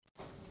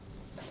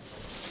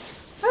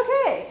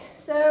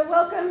So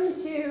welcome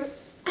to,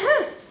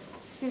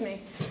 excuse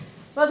me,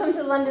 welcome to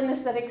the London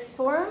Aesthetics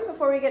Forum.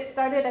 Before we get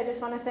started, I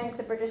just want to thank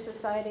the British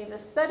Society of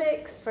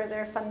Aesthetics for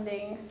their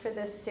funding for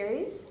this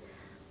series.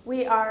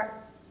 We are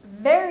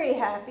very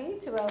happy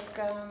to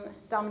welcome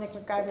Dominic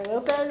McIver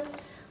Lopes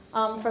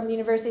from the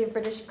University of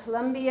British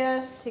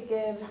Columbia to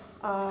give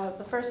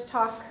the first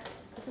talk.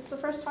 Is this the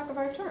first talk of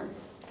our term?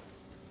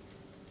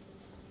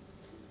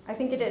 I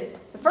think it is.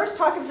 The first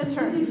talk of the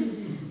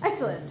term.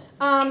 Excellent.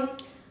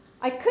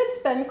 I could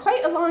spend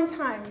quite a long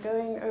time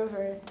going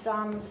over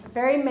Dom's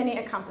very many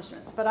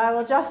accomplishments, but I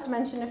will just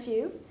mention a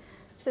few.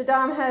 So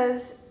Dom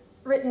has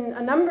written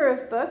a number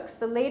of books.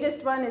 The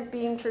latest one is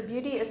Being for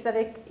Beauty,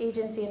 Aesthetic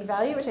Agency and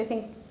Value, which I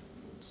think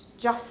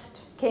just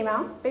came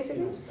out,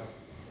 basically.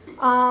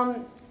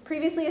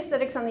 Previously,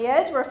 Aesthetics on the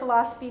Edge, where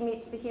philosophy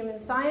meets the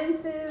human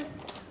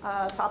sciences,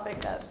 a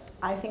topic that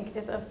I think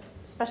is of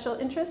special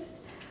interest.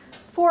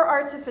 4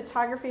 Arts of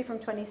Photography from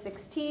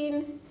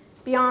 2016.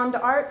 Beyond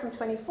Art from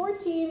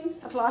 2014,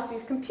 A Philosophy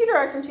of Computer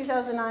Art from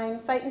 2009,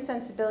 Sight and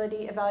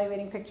Sensibility,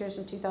 Evaluating Pictures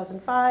from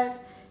 2005,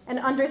 and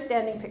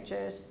Understanding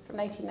Pictures from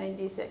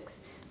 1996.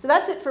 So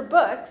that's it for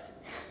books.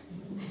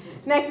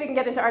 Next, we can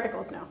get into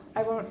articles now.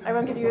 I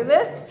won't give you a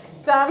list.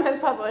 Dom has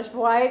published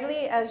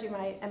widely, as you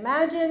might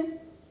imagine,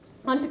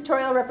 on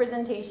pictorial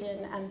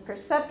representation and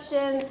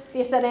perception,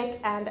 the aesthetic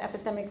and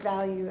epistemic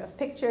value of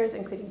pictures,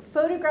 including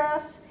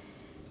photographs,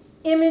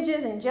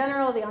 images in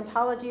general, the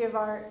ontology of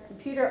art,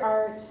 computer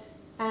art,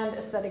 and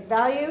aesthetic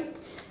value.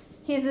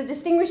 He's the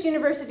Distinguished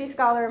University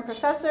Scholar and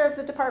Professor of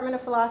the Department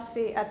of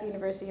Philosophy at the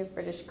University of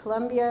British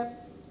Columbia.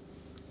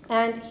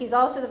 And he's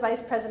also the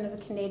Vice President of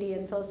the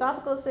Canadian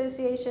Philosophical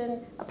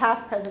Association, a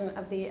past President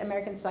of the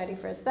American Society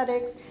for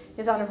Aesthetics,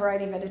 is on a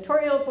variety of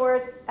editorial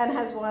boards, and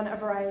has won a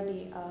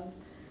variety of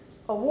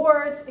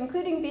awards,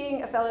 including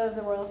being a Fellow of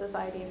the Royal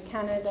Society of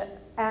Canada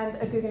and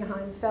a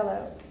Guggenheim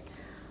Fellow.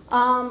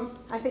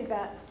 I think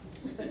that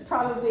is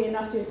probably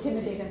enough to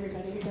intimidate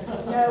everybody because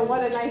I know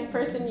what a nice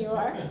person you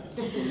are.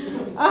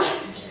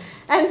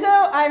 And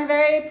so I'm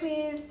very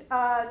pleased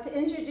to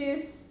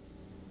introduce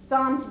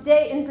Dom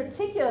today in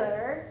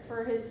particular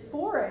for his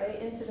foray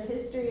into the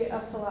history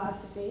of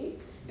philosophy,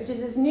 which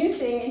is his new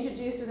thing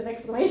introduced with an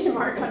exclamation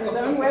mark on his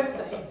own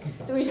website.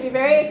 So we should be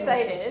very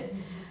excited.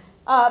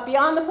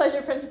 Beyond the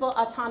Pleasure Principle,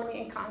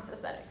 Autonomy and Kant's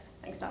Aesthetics.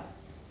 Thanks, Dom.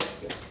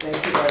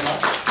 Thank you very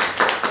much.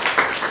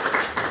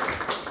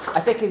 I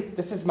think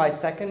this is my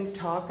second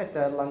talk at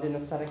the London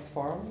Aesthetics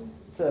Forum,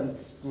 so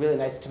it's really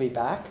nice to be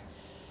back.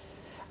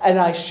 And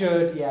I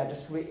should,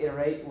 just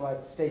reiterate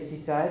what Stacy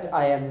said.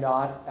 I am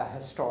not a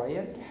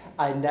historian.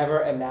 I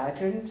never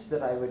imagined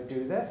that I would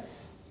do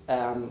this,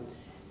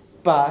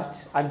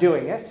 but I'm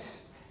doing it.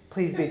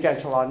 Please be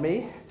gentle on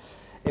me.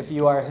 If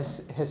you are a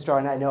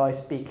historian, I know I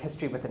speak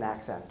history with an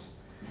accent.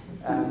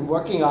 I'm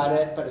working on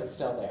it, but it's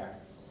still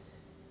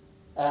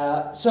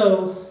there.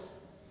 So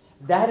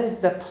that is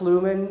the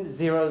Plumen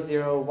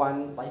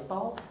 001 light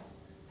bulb.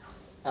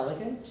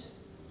 Elegant,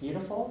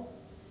 beautiful.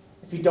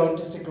 If you don't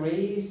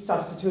disagree,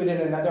 substitute in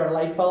another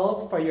light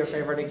bulb for your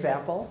favorite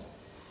example.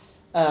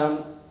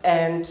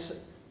 And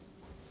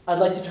I'd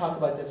like to talk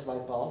about this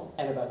light bulb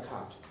and about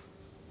Kant.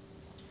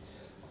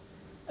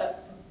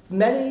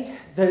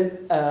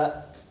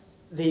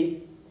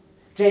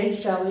 James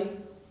Shelley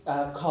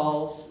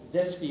calls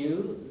this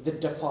view the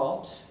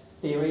default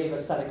theory of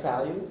aesthetic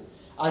value.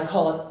 I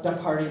call it the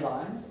party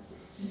line.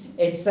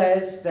 It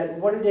says that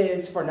what it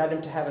is for an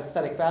item to have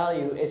aesthetic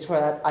value is for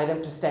that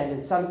item to stand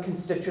in some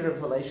constitutive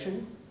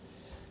relation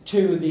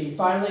to the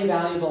finally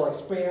valuable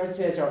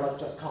experiences, or let's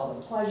just call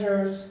them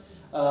pleasures,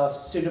 of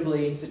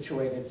suitably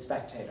situated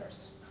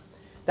spectators.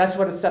 That's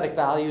what aesthetic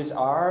values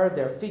are.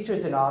 They're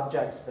features and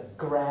objects that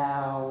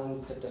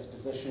ground, the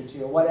disposition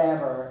to, or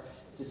whatever,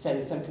 to stand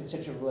in some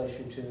constitutive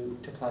relation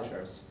to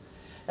pleasures.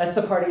 That's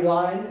the party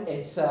line.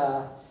 It's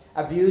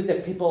a view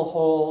that people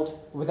hold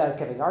without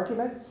giving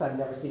arguments. I've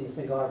never seen a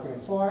single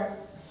argument for it.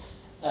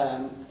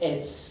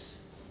 It's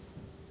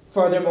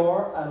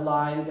furthermore a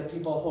line that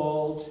people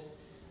hold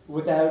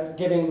without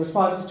giving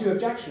responses to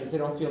objections. They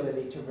don't feel the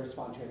need to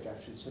respond to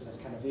objections to this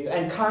kind of view.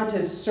 And Kant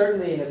is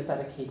certainly an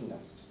aesthetic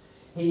hedonist.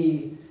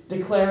 He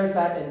declares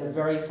that in the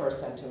very first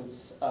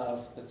sentence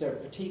of the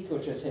Third Critique,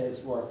 which is his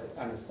work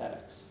on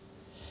aesthetics.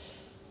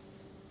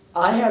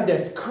 I have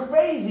this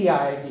crazy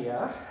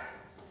idea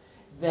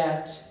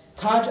that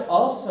Kant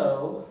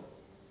also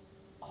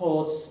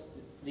holds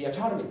the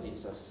autonomy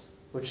thesis,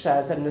 which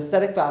says that an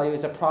aesthetic value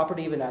is a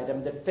property of an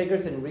item that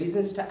figures in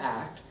reasons to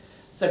act,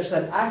 such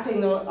that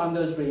acting on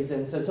those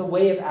reasons is a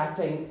way of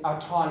acting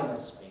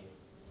autonomously.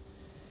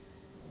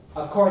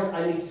 Of course,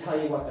 I need to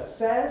tell you what this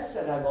says,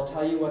 and I will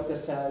tell you what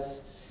this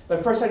says.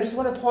 But first, I just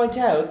want to point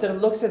out that it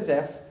looks as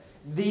if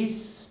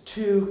these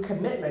two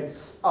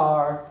commitments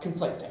are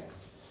conflicting.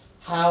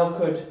 How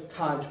could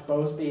Kant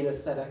both be an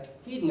aesthetic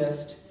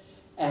hedonist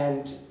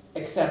and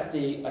accept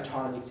the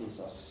autonomy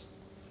thesis?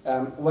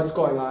 What's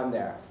going on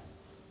there?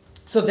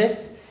 So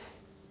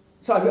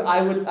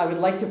I would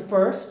like to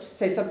first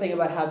say something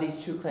about how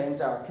these two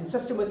claims are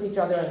consistent with each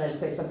other, and then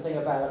say something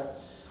about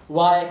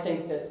why I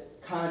think that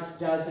Kant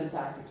does in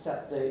fact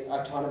accept the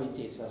autonomy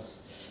thesis.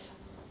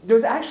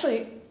 There's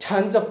actually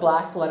tons of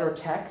black letter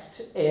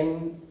text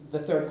in the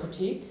third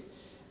critique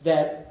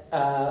that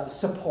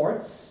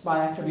supports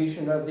my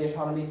attribution of the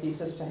autonomy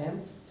thesis to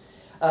him.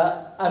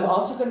 I'm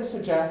also going to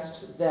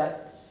suggest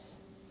that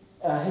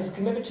his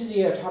commitment to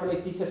the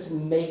autonomy thesis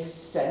makes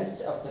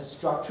sense of the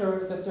structure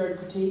of the third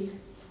critique,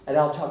 and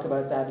I'll talk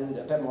about that in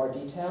a bit more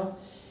detail.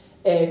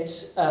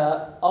 It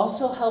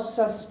also helps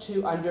us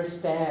to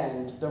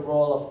understand the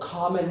role of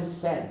common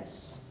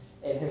sense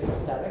in his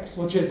aesthetics,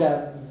 which is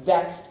a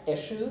vexed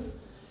issue,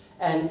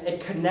 and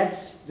it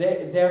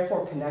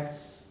therefore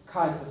connects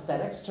Kant's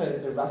aesthetics to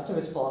the rest of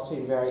his philosophy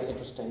in very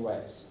interesting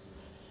ways.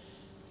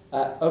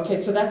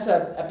 Okay, so that's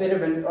a bit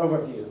of an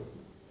overview.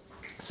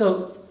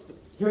 So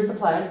here's the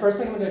plan.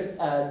 First, I'm going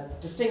to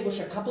distinguish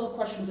a couple of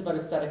questions about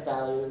aesthetic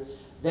value.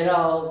 Then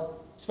I'll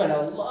spend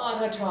a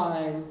lot of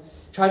time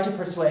trying to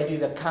persuade you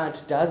that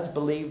Kant does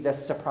believe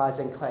this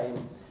surprising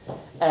claim.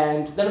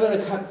 And then I'm going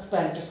to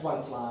spend just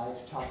one slide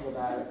talking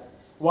about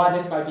why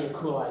this might be a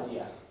cool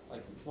idea,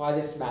 like why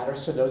this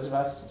matters to those of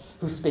us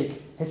who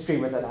speak history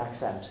with an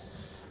accent.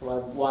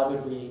 Why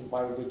would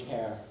we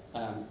care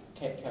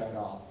at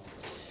all?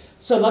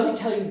 So let me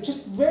tell you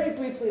just very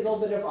briefly a little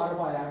bit of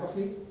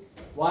autobiography.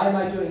 Why am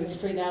I doing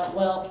history now?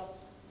 Well,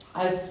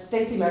 as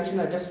Stacy mentioned,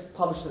 I just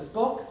published this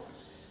book,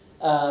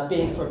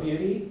 Being for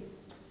Beauty,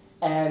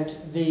 and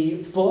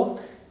the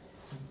book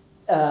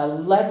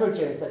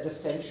leverages a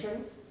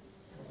distinction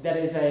that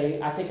is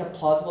I think a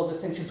plausible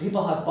distinction.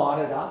 People have bought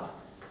it up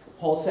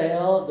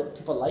wholesale, that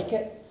people like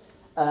it.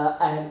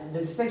 And the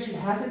distinction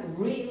hasn't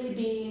really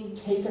been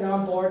taken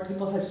on board.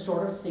 People have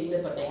sort of seen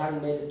it, but they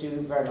haven't made it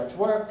do very much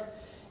work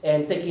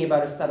in thinking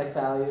about aesthetic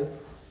value.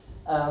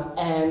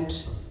 And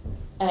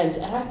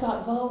I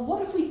thought, well,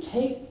 what if we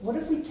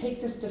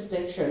take this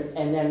distinction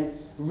and then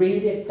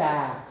read it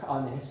back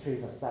on the history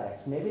of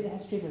aesthetics? Maybe the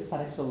history of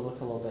aesthetics will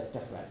look a little bit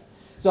different.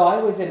 So I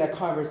was in a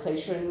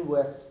conversation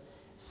with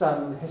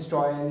some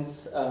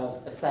historians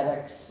of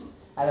aesthetics,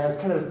 and I was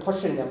kind of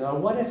pushing them. How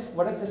would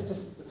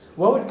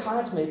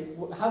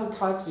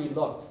Kant's view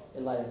look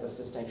in light of this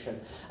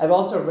distinction? I've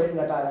also written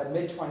about a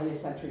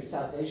mid-20th century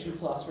South Asian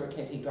philosopher,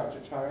 K.T.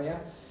 Bhattacharya,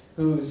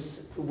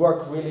 whose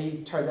work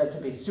really turned out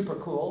to be super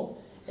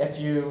cool if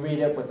you read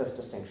it with this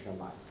distinction in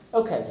mind.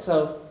 Okay,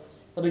 so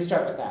let me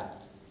start with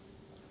that.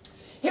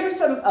 Here's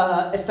some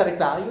aesthetic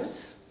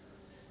values.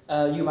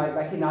 You might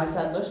recognize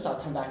that list. I'll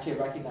come back to your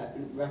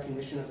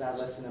recognition of that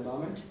list in a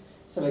moment.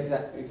 Some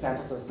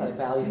examples of aesthetic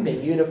values: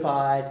 being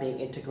unified, being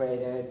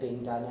integrated,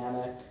 being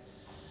dynamic.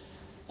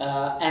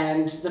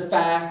 And the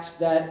fact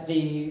that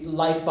the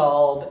light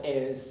bulb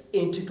is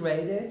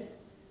integrated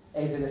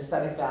is an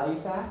aesthetic value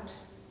fact.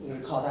 I'm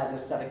going to call that an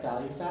aesthetic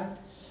value fact.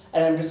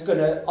 And I'm just going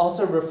to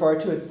also refer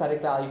to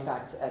aesthetic value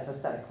facts as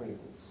aesthetic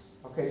reasons.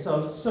 Okay,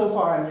 so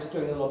far I'm just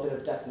doing a little bit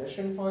of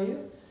definition for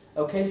you.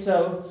 Okay,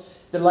 so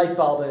the light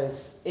bulb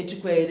is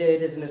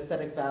integrated, is an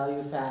aesthetic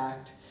value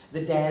fact.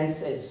 The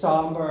dance is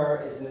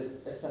somber, is an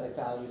aesthetic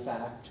value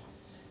fact.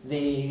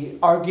 The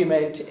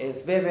argument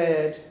is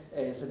vivid,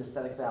 is an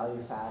aesthetic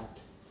value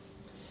fact.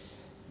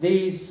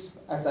 These,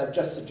 as I've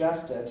just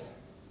suggested,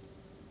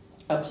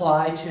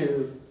 apply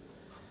to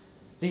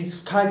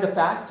these kinds of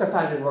facts are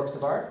found in works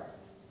of art.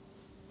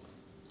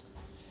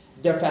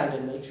 They're found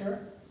in nature.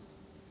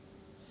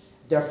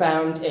 They're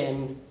found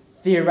in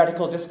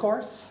theoretical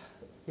discourse.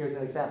 Here's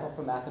an example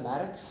from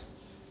mathematics.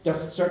 They're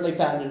certainly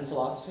found in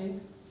philosophy.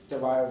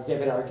 There are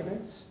vivid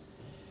arguments.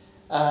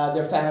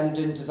 They're found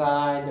in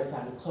design. They're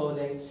found in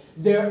clothing.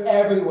 They're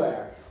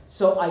everywhere.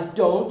 So I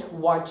don't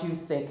want you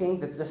thinking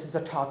that this is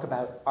a talk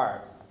about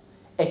art.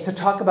 It's a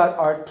talk about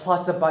art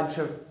plus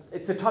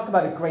it's a talk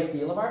about a great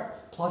deal of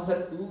art plus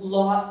a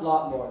lot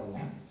more than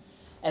that.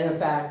 And in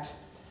fact,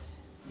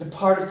 the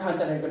part of Kant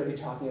that I'm going to be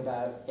talking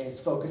about is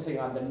focusing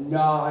on the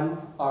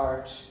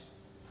non-art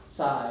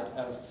side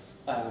of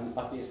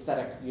the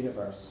aesthetic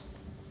universe.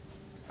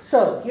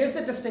 So here's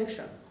the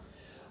distinction.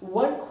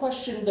 One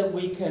question that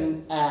we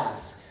can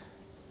ask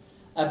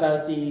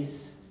about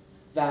these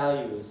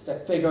values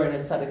that figure in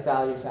aesthetic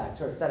value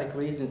facts or aesthetic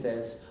reasons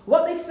is,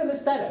 what makes them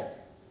aesthetic?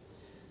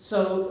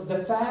 So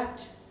the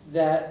fact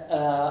that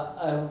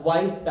a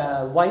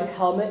white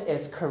helmet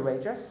is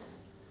courageous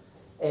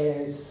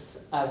is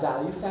a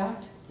value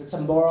fact. It's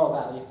a moral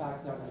value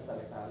fact, not an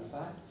aesthetic value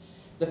fact.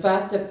 The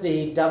fact that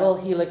the double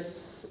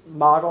helix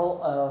model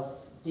of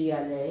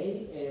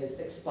DNA is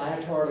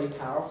explanatorily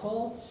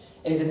powerful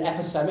is an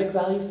epistemic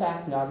value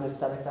fact, not an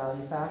aesthetic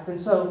value fact. And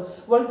so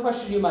one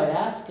question you might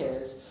ask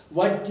is,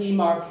 what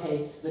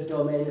demarcates the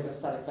domain of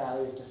aesthetic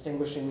values,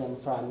 distinguishing them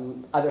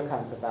from other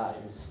kinds of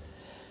values?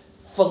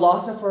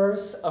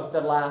 Philosophers of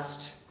the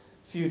last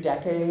few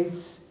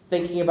decades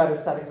thinking about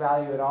aesthetic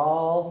value at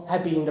all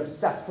have been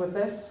obsessed with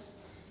this.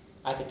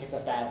 I think it's a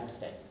bad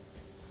mistake.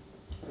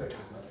 We were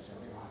talking about this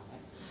earlier on.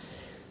 Right?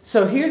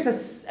 So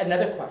here's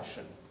another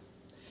question.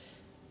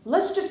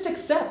 Let's just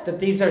accept that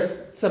these are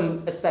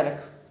some aesthetic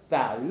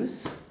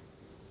values.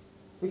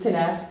 We can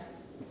ask,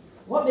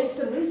 what makes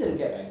them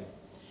reason-giving?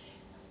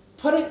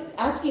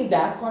 asking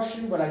that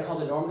question, what I call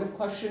the normative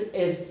question,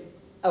 is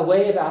a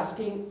way of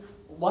asking,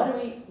 why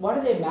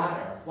do they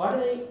matter? Why do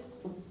they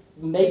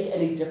make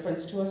any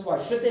difference to us?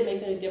 Why should they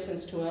make any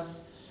difference to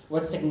us?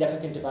 What's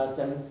significant about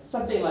them?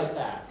 Something like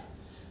that.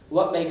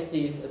 What makes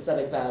these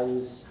aesthetic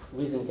values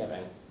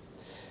reason-giving?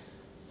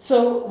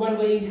 So when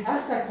we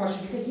ask that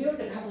question, you can hear it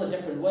in a couple of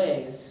different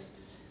ways.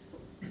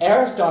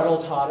 Aristotle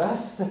taught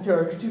us that there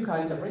are two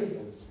kinds of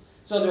reasons.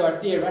 So there are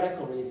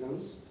theoretical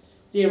reasons.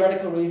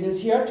 Theoretical reasons,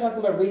 here I'm talking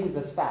about reasons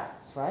as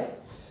facts, right?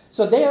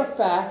 So they are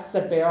facts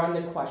that bear on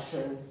the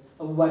question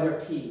of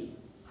whether P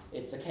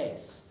is the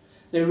case.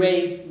 They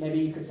raise, maybe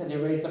you could say they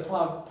raise the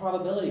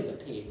probability of the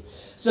P.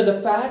 So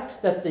the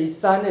fact that the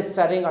sun is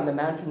setting on the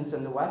mountains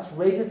in the west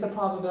raises the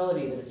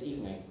probability that it's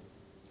evening.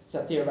 It's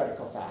a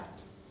theoretical fact.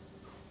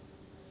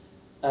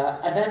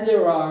 And then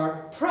there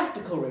are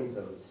practical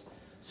reasons.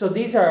 So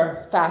these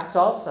are facts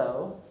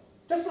also,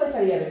 just like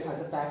any other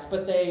kinds of facts,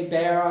 but they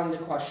bear on the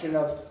question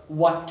of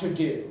what to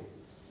do.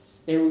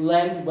 They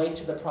lend weight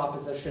to the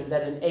proposition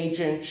that an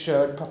agent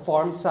should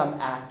perform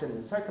some act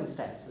in the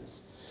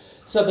circumstances.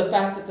 So the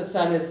fact that the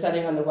sun is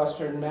setting on the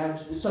western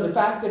mountain, so the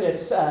fact that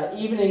it's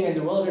evening in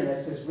the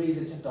wilderness is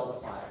reason to build a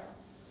fire,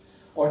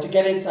 or to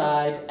get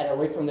inside and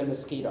away from the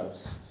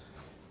mosquitoes.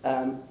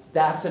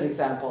 That's an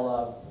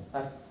example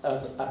of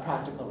a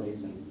practical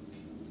reason.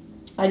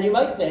 And you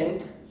might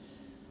think,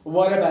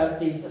 what about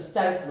these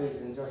aesthetic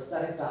reasons or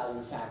aesthetic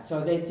value facts?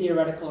 Are they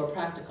theoretical or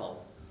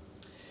practical?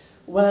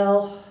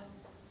 Well,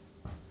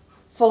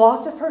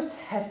 philosophers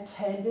have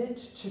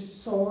tended to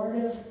sort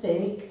of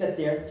think that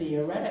they're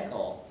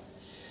theoretical.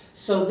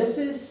 So this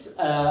is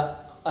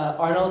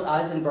Arnold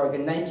Eisenberg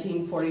in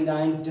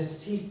 1949.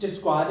 He's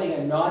describing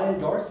and not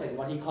endorsing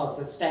what he calls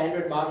the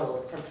standard model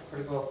of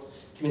critical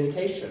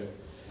communication,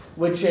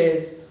 which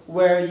is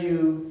where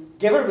you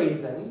give a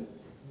reason,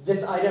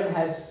 this item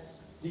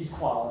has these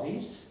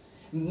qualities.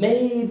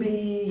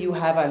 Maybe you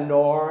have a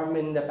norm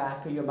in the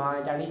back of your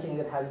mind. Anything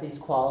that has these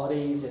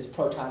qualities is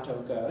pro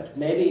tanto good.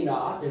 Maybe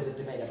not. There's a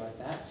debate about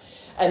that.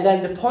 And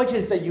then the point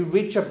is that you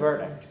reach a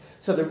verdict.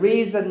 So the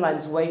reason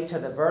lends weight to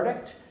the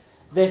verdict.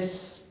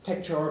 This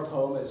picture or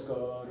poem is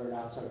good or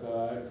not so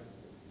good.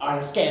 On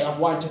a scale of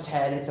 1 to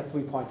 10, it's a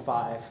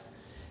 3.5,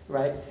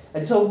 right?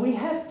 And so we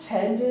have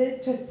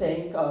tended to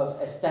think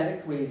of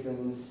aesthetic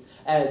reasons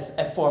as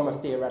a form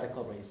of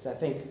theoretical reasons. I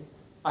think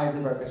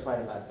Eisenberg is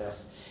right about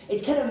this.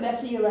 It's kind of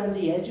messy around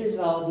the edges,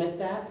 I'll admit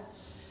that.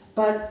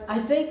 But I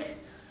think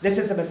this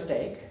is a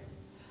mistake.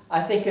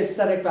 I think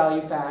aesthetic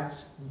value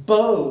facts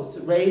both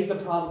raise the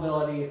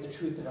probability of the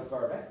truth of a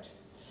verdict,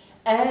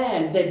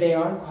 and they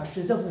bear on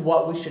questions of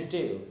what we should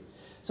do.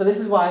 So this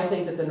is why I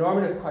think that the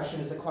normative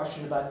question is a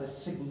question about the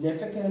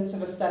significance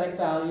of aesthetic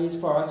values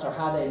for us or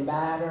how they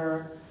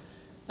matter.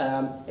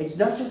 It's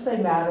not just they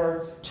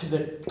matter to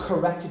the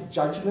correct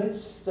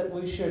judgments that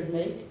we should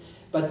make,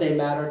 but they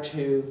matter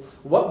to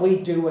what we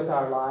do with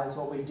our lives,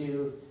 what we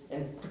do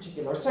in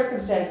particular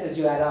circumstances.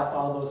 You add up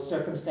all those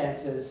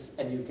circumstances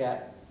and you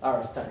get our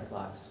aesthetic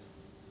lives.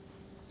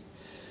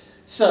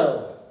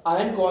 So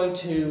I'm going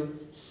to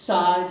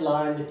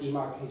sideline the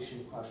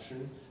demarcation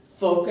question,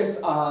 focus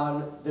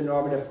on the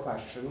normative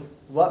question,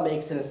 what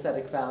makes an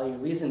aesthetic value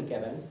reason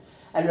given,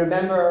 and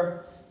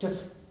remember,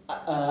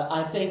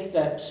 I think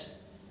that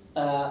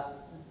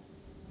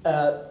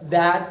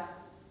that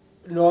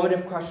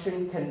normative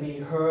question can be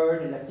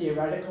heard in a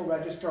theoretical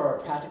register or a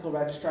practical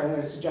register. I'm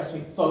going to suggest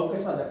we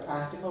focus on the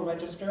practical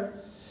register.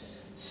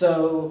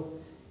 So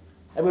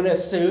I'm going to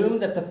assume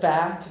that the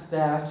fact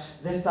that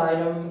this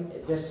item,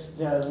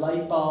 the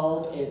light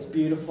bulb is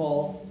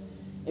beautiful,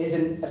 is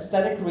an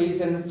aesthetic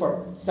reason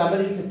for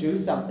somebody to do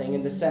something,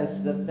 in the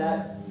sense that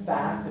that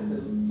fact that the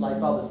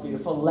light bulb is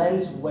beautiful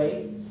lends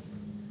weight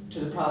to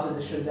the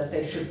proposition that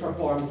they should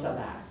perform some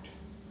act.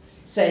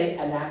 Say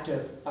an act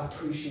of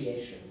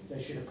appreciation.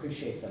 They should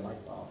appreciate the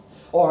light bulb.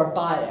 Or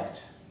buy it.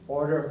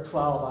 Order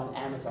 12 on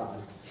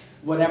Amazon.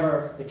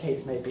 Whatever the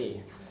case may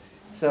be.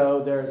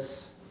 So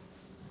there's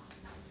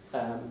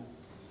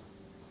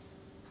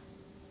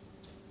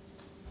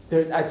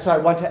so I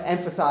want to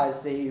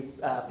emphasize the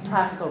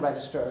practical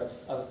register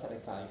of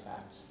aesthetic value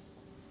facts.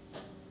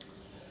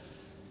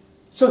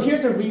 So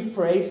here's a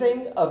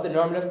rephrasing of the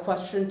normative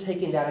question,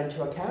 taking that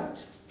into account,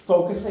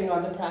 focusing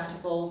on the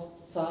practical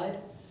side.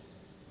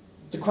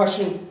 The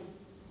question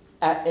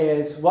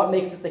is, what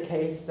makes it the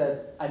case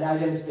that an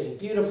item is being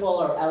beautiful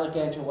or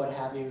elegant or what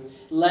have you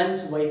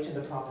lends weight to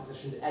the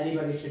proposition that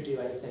anybody should do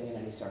anything in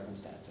any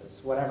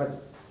circumstances, whatever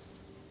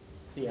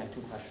the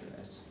acting question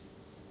is.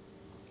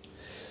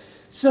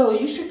 So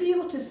you should be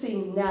able to see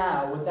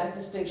now, with that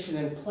distinction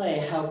in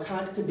play, how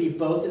Kant could be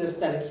both an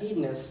aesthetic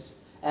hedonist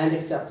and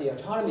accept the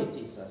autonomy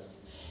thesis.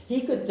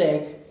 He could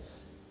think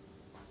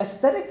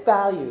aesthetic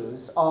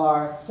values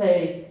are,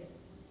 say,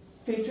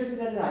 features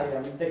in an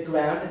item that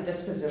ground a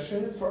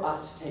disposition for us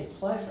to take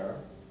pleasure,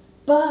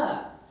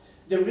 but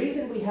the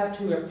reason we have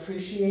to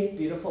appreciate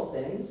beautiful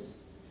things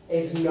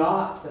is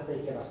not that they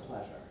give us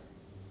pleasure.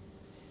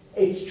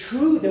 It's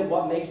true that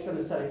what makes them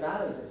aesthetic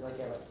values is they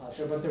give us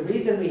pleasure, but the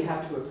reason we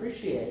have to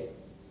appreciate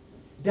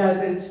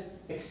doesn't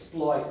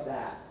exploit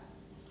that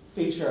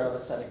feature of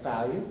aesthetic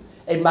value.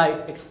 It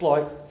might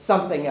exploit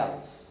something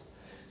else.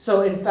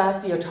 So in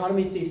fact, the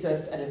autonomy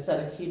thesis and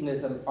aesthetic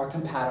hedonism are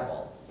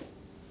compatible.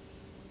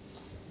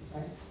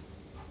 Okay?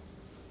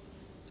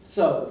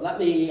 So let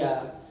me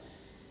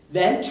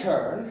then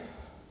turn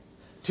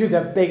to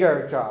the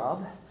bigger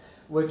job,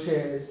 which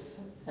is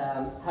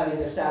having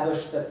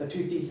established that the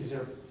two theses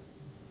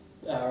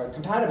are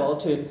compatible,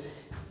 to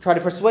try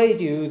to persuade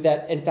you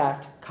that, in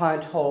fact,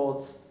 Kant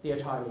holds the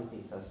autonomy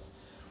thesis.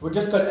 We're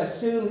just going to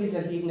assume he's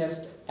a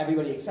hedonist.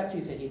 Everybody accepts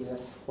he's a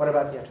hedonist. What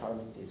about the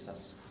autonomy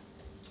thesis?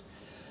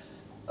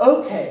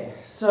 Okay,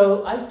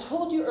 so I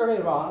told you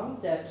earlier on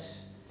that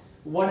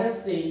one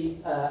of the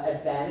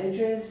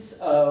advantages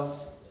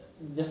of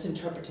this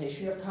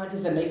interpretation of Kant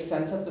is it makes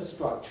sense of the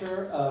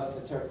structure of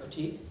the third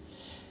critique.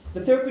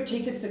 The third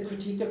critique is the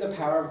critique of the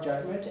power of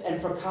judgment,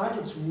 and for Kant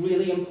it's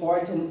really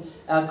important.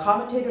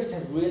 Commentators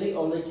have really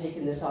only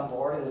taken this on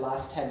board in the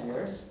last 10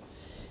 years.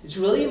 It's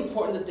really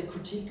important that the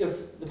critique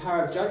of the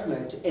power of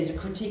judgment is a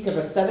critique of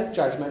aesthetic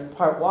judgment,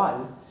 part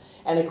one,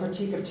 and a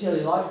critique of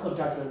teleological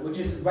judgment, which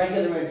is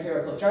regular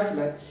empirical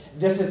judgment.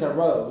 This is a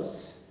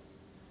rose,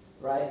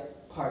 right?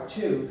 Part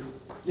two.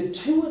 The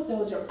two of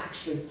those are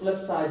actually flip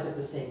sides of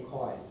the same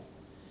coin.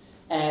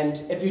 And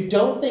if you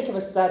don't think of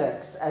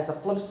aesthetics as a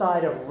flip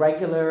side of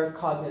regular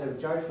cognitive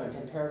judgment,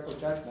 empirical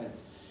judgment,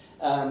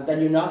 then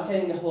you're not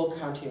getting the whole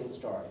Kantian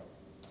story.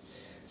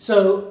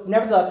 So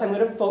nevertheless, I'm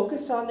going to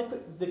focus on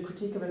the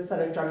critique of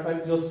aesthetic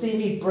judgment. You'll see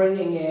me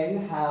bringing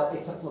in how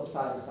it's a flip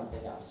side of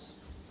something else.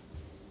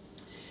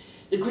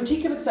 The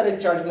critique of aesthetic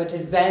judgment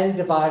is then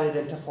divided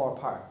into four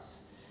parts.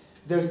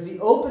 There's the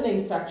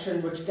opening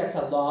section, which gets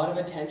a lot of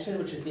attention,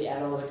 which is the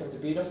analytic of the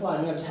beautiful.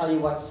 I'm going to tell you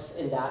what's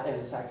in that in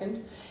a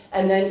second.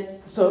 And then,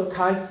 so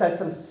Kant says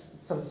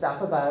some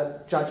stuff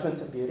about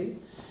judgments of beauty.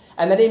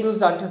 And then he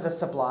moves on to the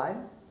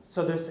sublime.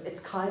 So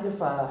it's kind of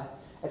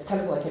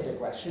like a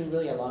digression,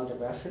 really a long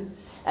digression.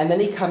 And then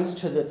he comes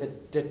to the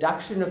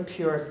deduction of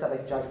pure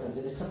aesthetic judgment.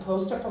 It is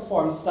supposed to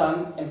perform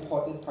some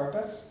important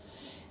purpose.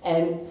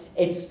 And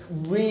it's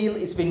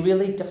been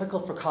really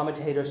difficult for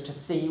commentators to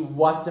see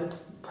what the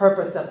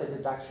purpose of the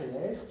deduction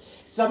is.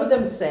 Some of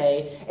them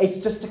say it's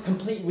just a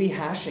complete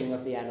rehashing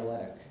of the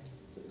analytic.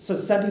 So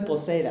some people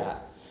say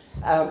that.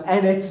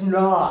 And it's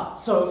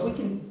not. So if we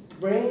can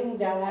bring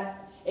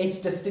that, its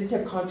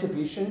distinctive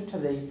contribution to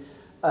the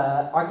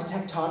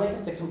architectonic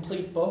of the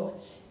complete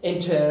book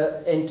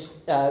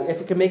if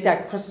we can make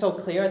that crystal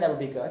clear, that would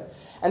be good.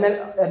 And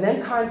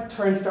then Kant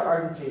turns to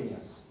art and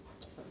genius.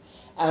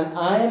 And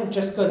I'm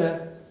just going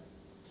to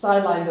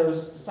sideline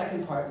the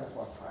second part and the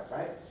fourth part,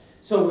 right?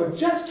 So we're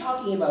just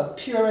talking about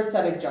pure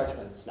aesthetic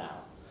judgments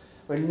now.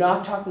 We're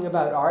not talking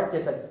about art.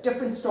 There's a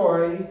different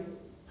story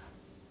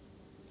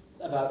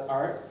about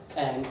art,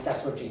 and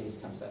that's where genius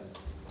comes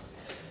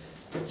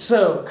in.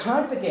 So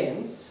Kant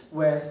begins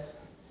with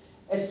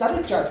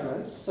aesthetic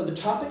judgments. So the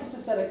topic is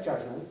aesthetic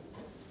judgment,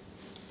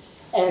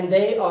 and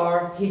they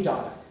are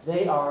hedonic.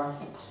 They are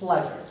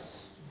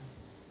pleasures.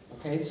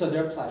 Okay, so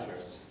they're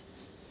pleasures.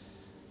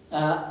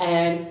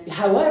 And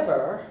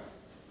however,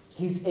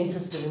 he's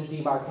interested in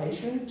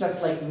demarcation,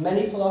 just like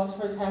many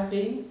philosophers have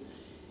been.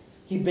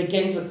 He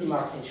begins with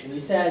demarcation. He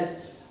says,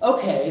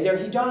 okay, they're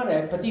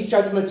hedonic, but these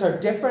judgments are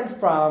different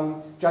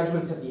from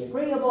judgments of the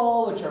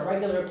agreeable, which are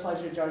regular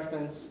pleasure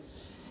judgments.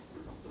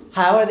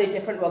 How are they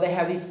different? Well, they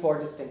have these four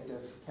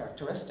distinctive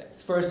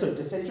characteristics. First, they're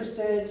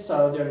disinterested,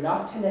 so they're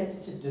not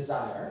connected to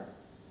desire,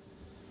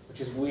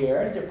 which is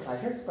weird. They're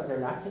pleasures, but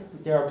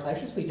there are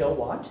pleasures we don't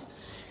want.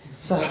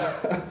 So,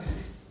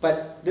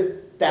 but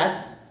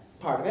that's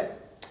part of it.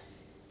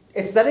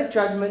 Aesthetic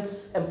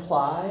judgments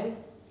imply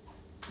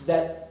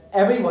that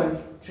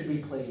everyone should be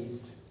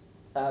pleased.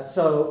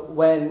 So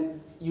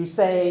when you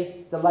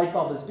say the light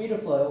bulb is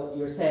beautiful,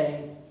 you're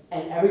saying,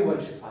 and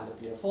everyone should find it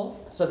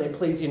beautiful. So they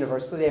please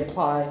universally. They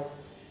imply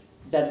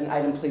that an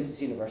item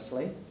pleases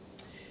universally.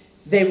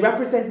 They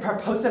represent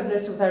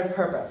purposiveness without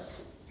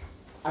purpose.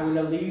 I'm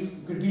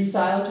going to be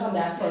silent on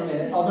that for a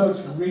minute, although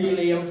it's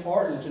really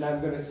important, and I'm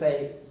going to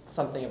say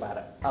something about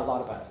it, a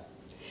lot about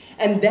it.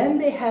 And then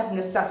they have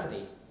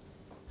necessity.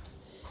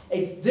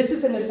 This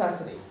is a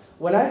necessity.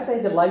 When I say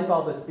the light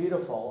bulb is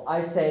beautiful,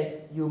 I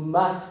say you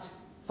must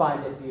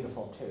find it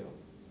beautiful too.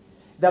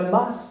 The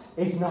must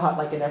is not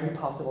like in every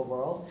possible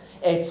world.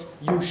 It's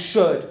you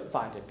should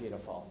find it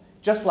beautiful.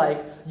 Just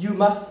like you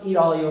must eat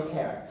all your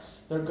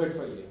carrots. They're good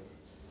for you.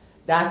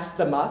 That's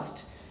the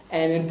must.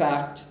 And in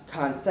fact,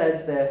 Kant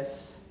says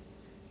this.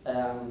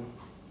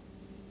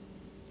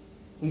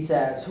 He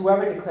says,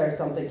 whoever declares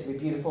something to be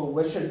beautiful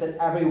wishes that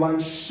everyone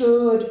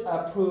should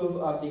approve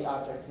of the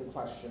object in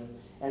question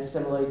and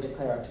similarly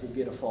declare it to be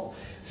beautiful.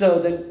 So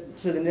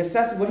the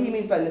necessity, what he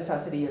means by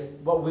necessity is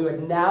what we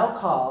would now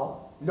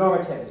call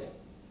normativity.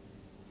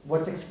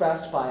 What's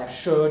expressed by a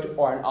should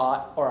or an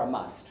ought or a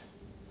must.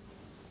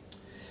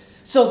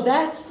 So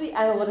that's the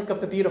analytic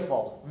of the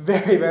beautiful,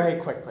 very, very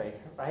quickly,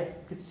 right?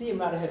 You can see I'm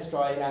not a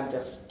historian, I'm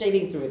just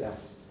skating through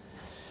this.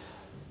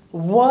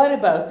 What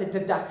about the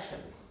deduction?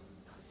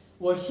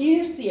 well,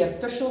 here's the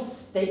official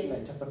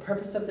statement of the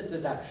purpose of the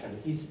deduction.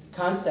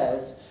 Kant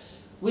says,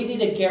 we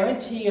need a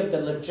guarantee of the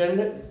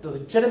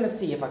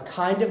legitimacy of a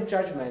kind of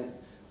judgment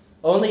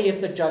only if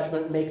the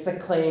judgment makes a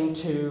claim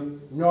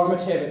to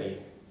normativity.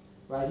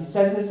 Right? He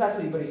says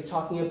necessity, but he's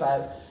talking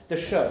about the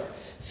should.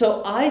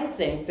 So I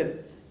think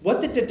that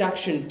what the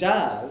deduction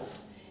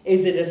does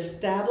is it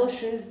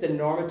establishes the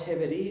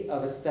normativity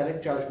of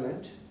aesthetic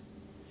judgment,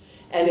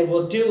 and it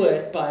will do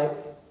it by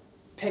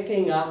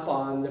picking up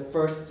on the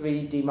first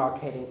three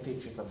demarcating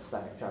features of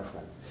aesthetic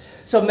judgment.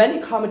 So many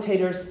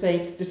commentators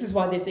think, this is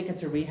why they think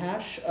it's a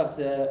rehash of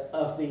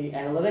the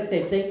analytic.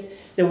 They think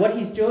that what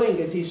he's doing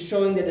is he's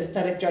showing that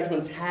aesthetic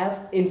judgments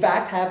in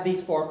fact have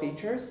these four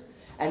features,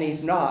 and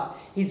he's not.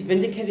 He's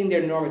vindicating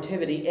their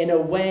normativity in a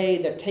way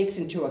that takes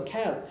into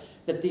account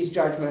that these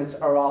judgments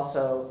are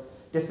also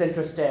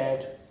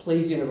disinterested,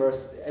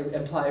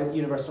 imply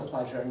universal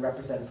pleasure, and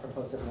represent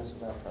purposiveness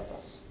without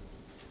purpose.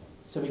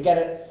 So we get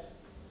it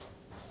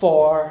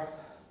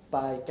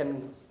by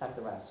getting at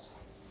the rest.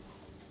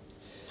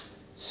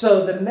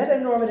 So the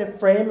metanormative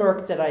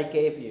framework that I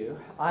gave you,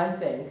 I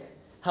think,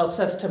 helps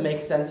us to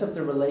make sense of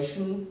the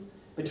relation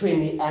between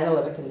the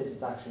analytic and the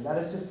deduction. That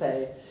is to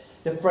say,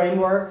 the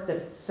framework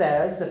that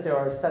says that there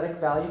are aesthetic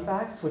value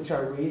facts, which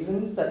are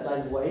reasons that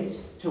lend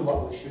weight to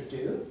what we should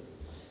do.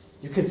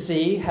 You can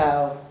see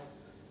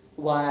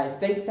why I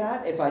think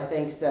that, if I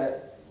think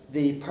that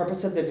the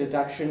purpose of the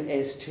deduction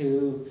is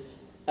to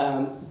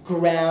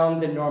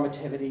ground the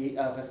normativity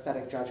of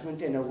aesthetic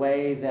judgment in a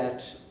way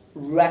that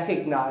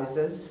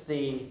recognizes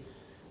the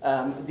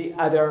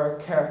other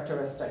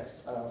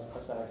characteristics of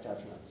aesthetic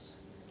judgments.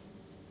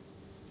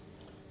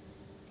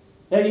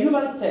 Now you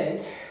might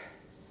think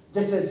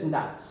this is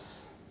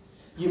nuts.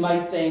 You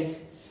might think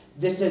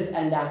this is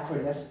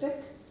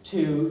anachronistic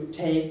to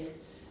take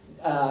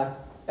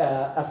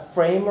a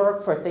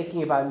framework for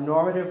thinking about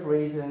normative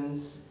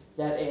reasons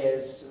that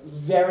is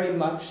very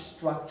much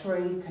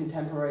structuring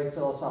contemporary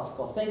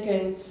philosophical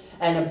thinking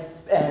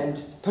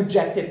and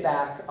project it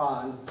back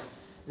on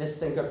this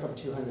thinker from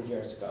 200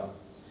 years ago.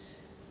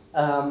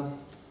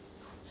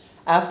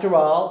 After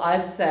all,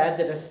 I've said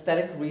that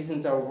aesthetic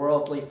reasons are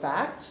worldly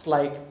facts,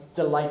 like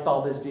the light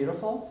bulb is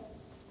beautiful.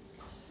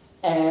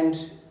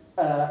 And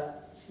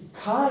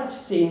Kant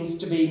seems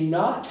to be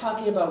not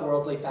talking about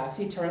worldly facts.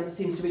 He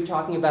seems to be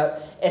talking about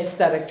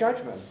aesthetic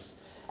judgments.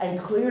 And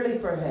clearly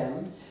for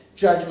him,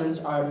 judgments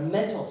are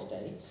mental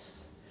states.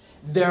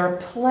 They're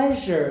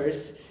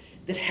pleasures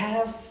that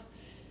have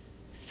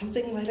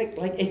something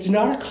like it's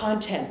not a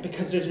content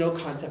because there's no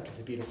concept of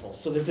the beautiful.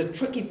 So there's a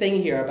tricky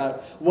thing here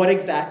about what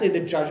exactly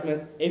the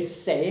judgment is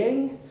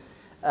saying.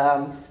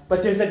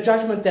 But there's a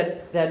judgment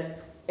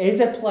that is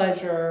a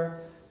pleasure,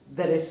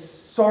 that is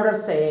sort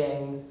of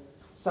saying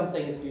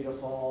something is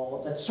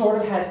beautiful, that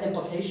sort of has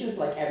implications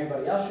like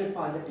everybody else should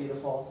find it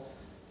beautiful.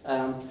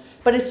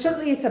 But it's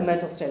a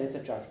mental state, it's a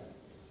judgment.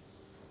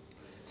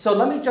 So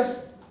let me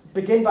just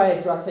begin by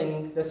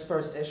addressing this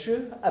first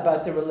issue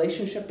about the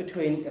relationship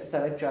between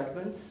aesthetic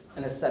judgments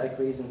and aesthetic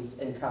reasons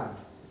in Kant.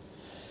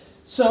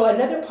 So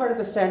another part of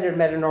the standard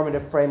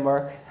metanormative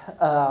framework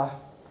that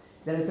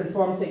has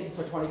informed thinking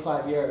for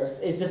 25 years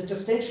is this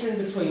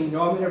distinction between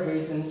normative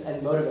reasons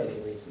and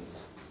motivating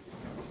reasons.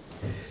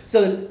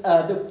 So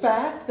the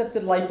fact that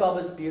the light bulb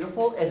is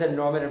beautiful is a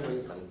normative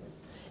reason.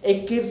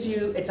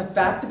 It's a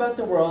fact about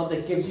the world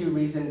that gives you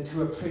reason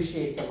to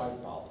appreciate the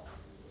light bulb.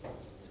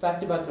 It's a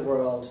fact about the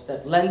world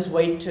that lends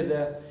weight to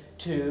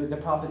the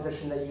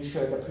proposition that you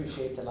should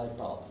appreciate the light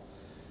bulb.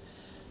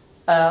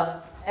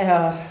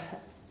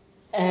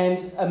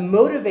 And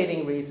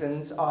motivating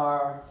reasons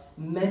are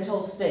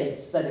mental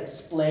states that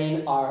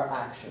explain our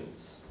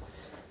actions.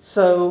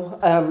 So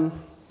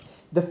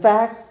the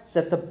fact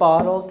that the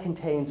bottle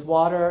contains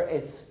water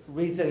is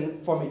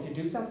reason for me to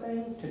do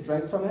something, to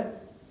drink from it.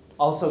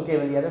 Also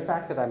given the other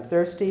fact that I'm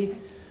thirsty.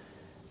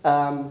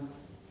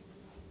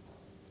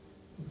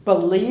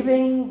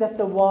 Believing that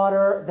the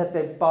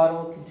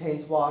bottle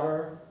contains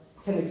water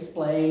can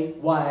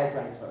explain why I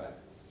drank from it.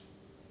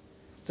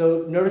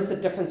 So notice the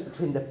difference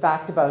between the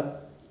fact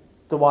about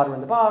the water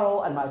in the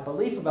bottle and my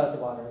belief about the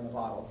water in the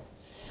bottle.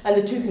 And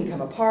the two can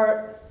come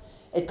apart.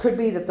 It could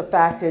be that the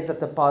fact is that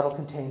the bottle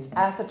contains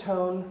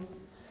acetone,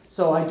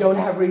 so I don't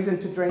have reason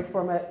to drink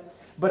from it,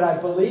 but I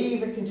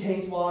believe it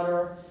contains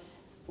water.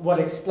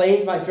 What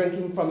explains my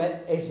drinking from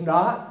it is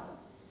not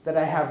that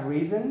I have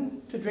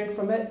reason to drink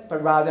from it,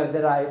 but rather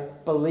that I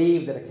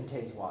believe that it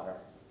contains water.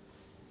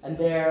 And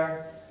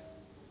there,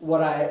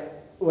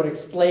 what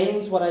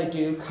explains what I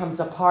do comes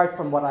apart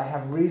from what I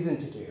have reason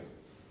to do.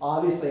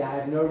 Obviously, I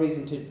have no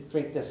reason to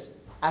drink this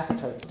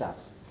acetone stuff.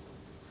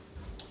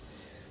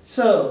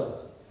 So,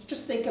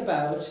 just think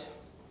about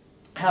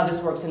how this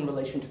works in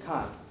relation to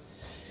Kant.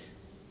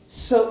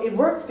 So it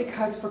works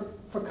because for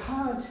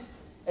Kant,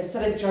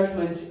 aesthetic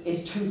judgment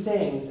is two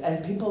things,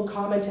 and people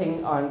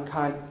commenting on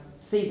Kant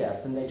see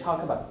this, and they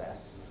talk about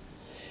this.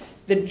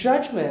 The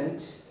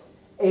judgment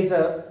is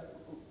a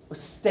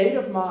state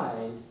of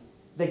mind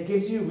that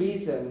gives you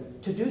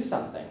reason to do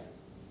something.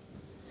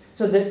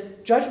 So that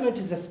judgment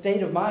is a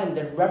state of mind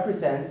that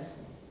represents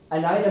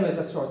an item as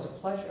a source of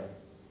pleasure.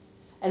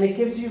 And it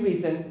gives you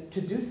reason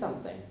to do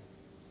something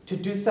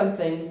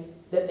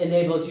that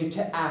enables you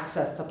to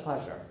access the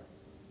pleasure.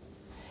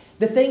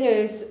 The thing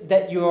is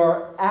that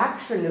your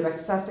action of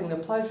accessing the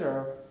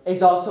pleasure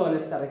is also an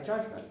aesthetic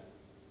judgment,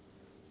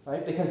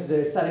 right? Because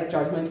the aesthetic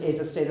judgment is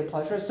a state of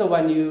pleasure. So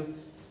when you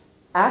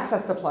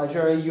access the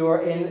pleasure,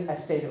 you're in a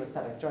state of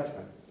aesthetic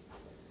judgment.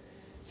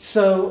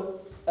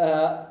 So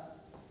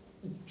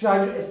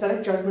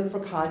aesthetic judgment for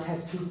Kant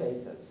has two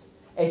phases.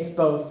 It's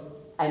both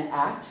an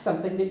act,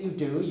 something that you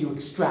do, you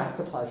extract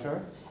the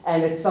pleasure,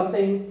 and it's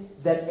something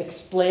that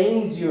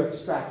explains you're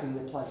extracting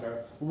the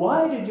pleasure.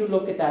 Why did you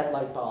look at that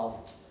light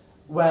bulb?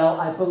 Well,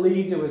 I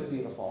believed it was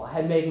beautiful. I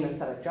had made an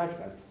aesthetic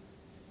judgment.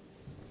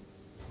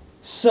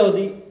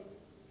 So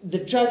the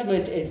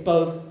judgment is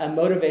both a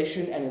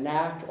motivation and an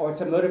act, or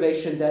it's a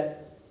motivation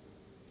that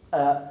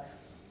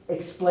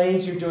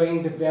explains you're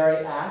doing the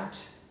very act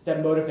that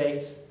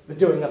motivates the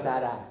doing of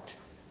that act.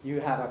 You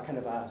have a kind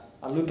of a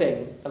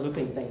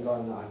looping thing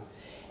going on.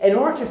 In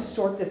order to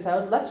sort this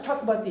out, let's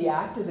talk about the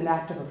act as an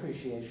act of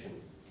appreciation.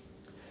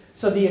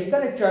 So the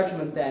aesthetic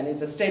judgment then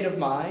is a state of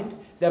mind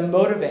that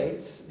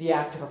motivates the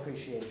act of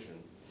appreciation.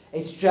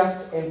 It's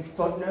just in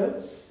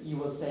footnotes, you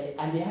will say,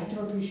 and the act of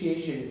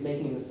appreciation is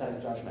making an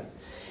aesthetic judgment.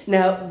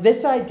 Now,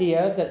 this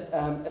idea that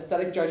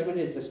aesthetic judgment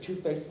is this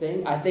two-faced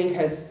thing, I think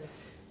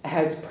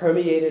has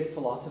permeated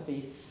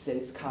philosophy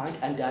since Kant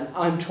and done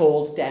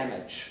untold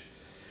damage,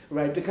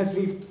 right? Because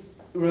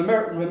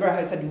remember how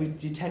I said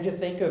we tend to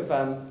think of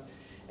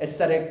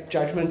aesthetic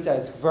judgments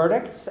as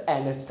verdicts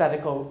and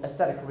aesthetic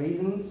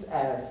reasons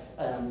as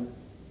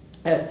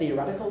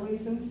theoretical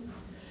reasons.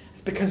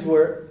 It's because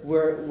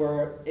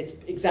it's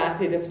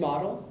exactly this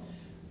model.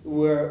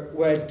 We're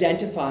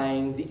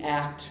identifying the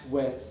act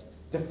with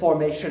the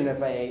formation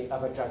of a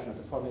judgment,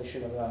 the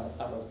formation of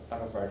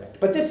a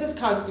verdict. But this is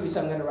Kant's view, so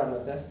I'm going to run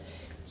with this.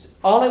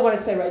 All I want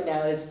to say right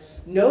now is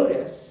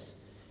notice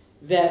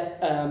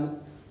that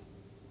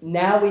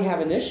now we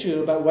have an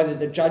issue about whether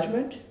the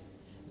judgment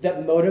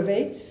that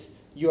motivates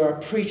your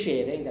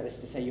appreciating, that is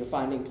to say, you're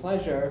finding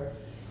pleasure,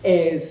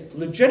 is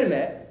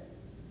legitimate.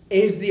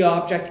 Is the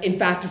object, in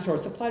fact, a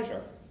source of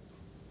pleasure?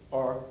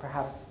 Or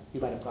perhaps you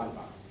might have gone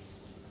wrong.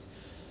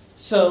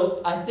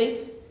 So I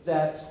think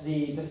that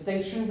the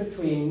distinction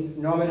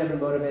between normative and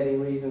motivating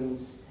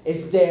reasons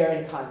is there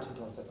in Kant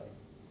implicitly.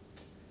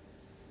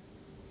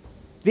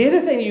 The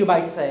other thing you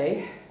might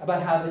say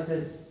about how this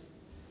is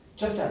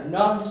just a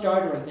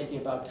non-starter in thinking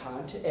about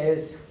Kant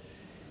is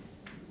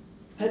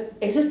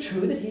it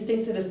true that he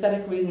thinks that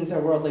aesthetic reasons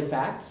are worldly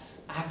facts?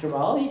 After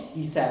all,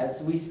 he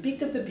says, we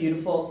speak of the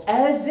beautiful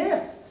as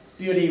if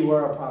beauty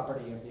were a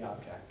property of the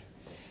object.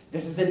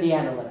 This is in the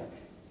analytic.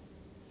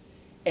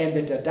 In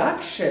the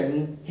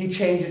deduction, he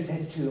changes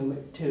his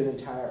tune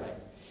entirely.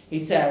 He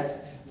says,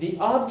 the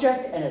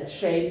object and its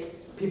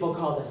shape, people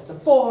call this the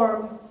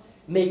form,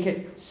 make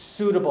it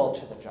suitable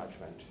to the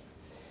judgment.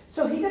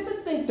 So he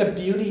doesn't think the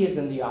beauty is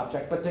in the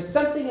object, but there's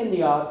something in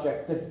the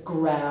object that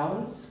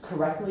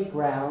correctly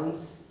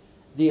grounds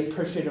the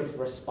appreciative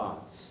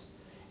response.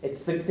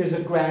 There's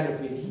a ground of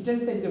beauty. He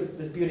doesn't think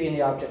there's beauty in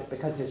the object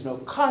because there's no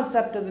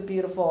concept of the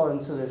beautiful,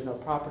 and so there's no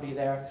property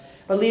there.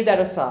 But leave that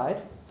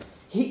aside.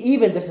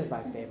 This is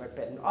my favorite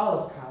bit in all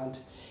of Kant,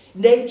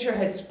 nature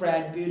has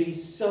spread beauty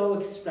so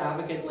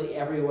extravagantly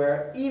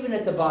everywhere, even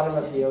at the bottom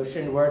of the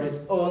ocean, where it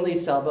is only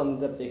seldom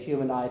that the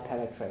human eye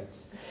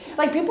penetrates.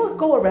 Like, people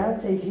go around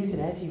saying he's an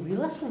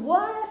anti-realist.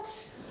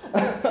 What?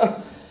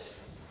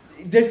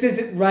 This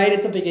is right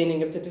at the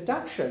beginning of the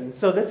deduction.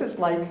 So this is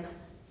like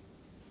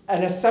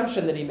an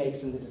assumption that he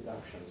makes in the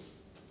deduction.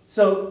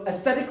 So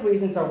aesthetic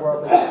reasons are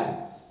worldly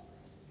facts,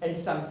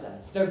 in some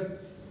sense. They're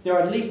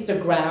at least the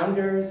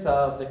grounders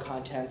of the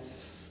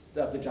contents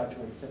of the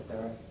judgments, if there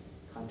are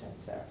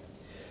contents there.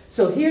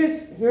 So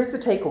here's the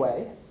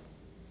takeaway.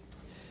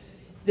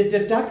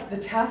 The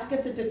task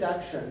of the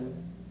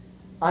deduction,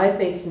 I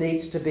think,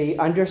 needs to be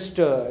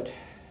understood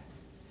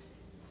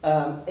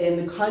in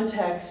the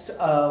context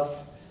of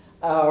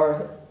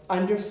our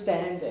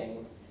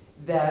understanding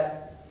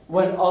that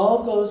when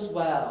all goes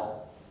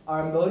well,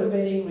 our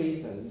motivating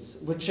reasons,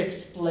 which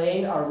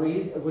explain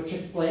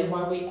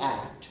why we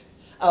act,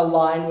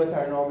 align with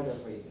our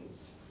normative reasons.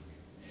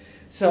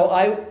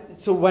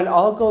 So when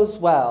all goes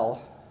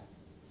well,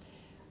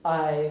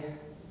 I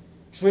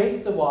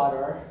drink the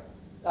water.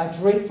 I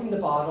drink from the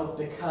bottle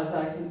because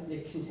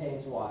it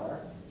contains water.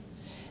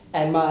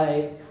 And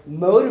my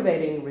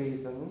motivating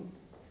reason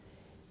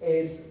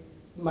is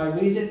my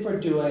reason for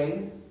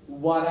doing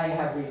what I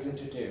have reason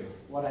to do,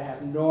 what I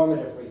have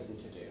normative reason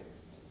to do.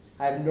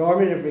 I have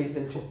normative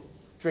reason to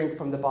drink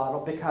from the bottle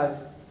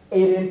because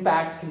it in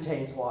fact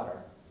contains water.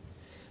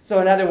 So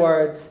in other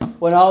words,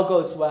 when all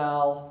goes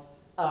well,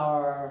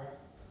 our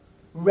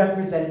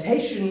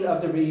representation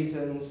of the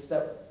reasons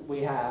that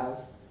we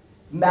have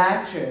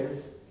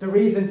matches the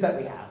reasons that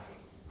we have,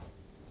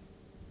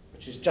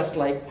 which is just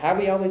like how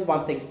we always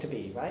want things to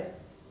be, right?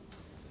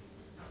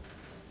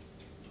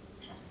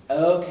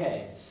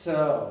 Okay,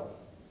 so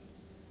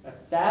If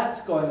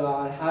that's going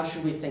on, how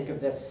should we think of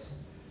this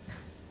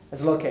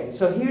as looking?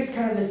 So here's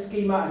kind of the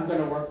schema I'm going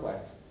to work with.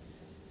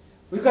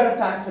 We've got a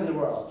fact in the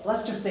world.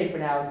 Let's just say for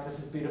now this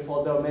is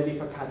beautiful, though maybe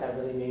for Kant that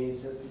really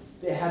means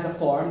it has a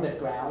form that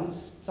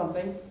grounds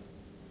something.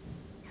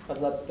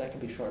 But that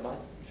could be shorthand.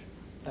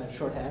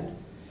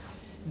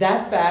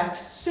 That fact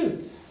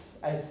suits,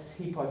 as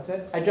he puts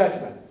it, a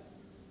judgment.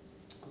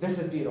 This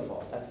is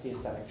beautiful. That's the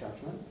aesthetic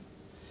judgment.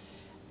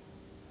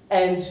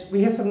 And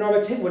we have some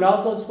normative. When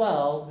all goes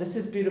well, this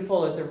is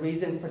beautiful as a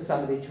reason for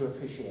somebody to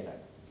appreciate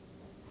it.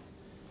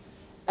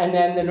 And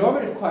then the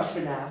normative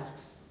question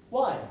asks,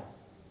 why?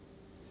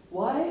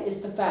 Why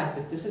is the fact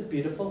that this is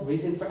beautiful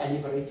reason for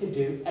anybody to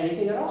do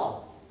anything at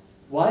all?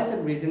 Why is it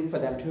reason for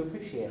them to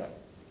appreciate it?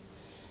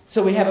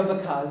 So we have a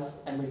because,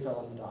 and we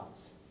fill in the dots.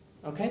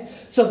 Okay?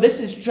 So this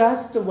is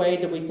just the way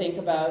that we think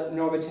about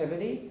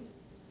normativity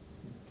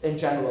in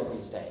general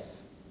these days.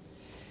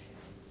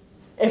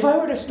 If I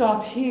were to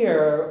stop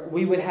here,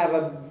 we would have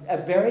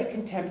a very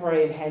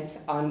contemporary and hence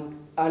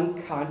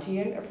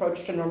un-Kantian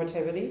approach to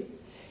normativity.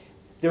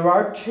 There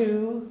are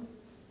two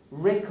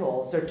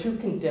wrinkles, there are two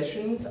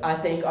conditions, I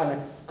think, on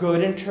a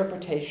good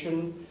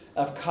interpretation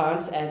of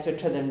Kant's answer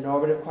to the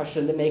normative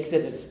question that makes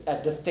it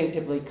a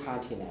distinctively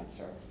Kantian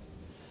answer.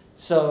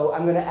 So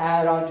I'm going to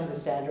add on to the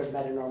standard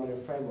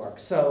metanormative framework.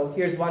 So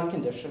here's one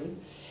condition.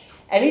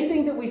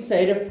 Anything that we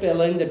say to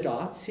fill in the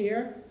dots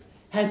here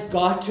has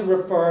got to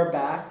refer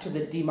back to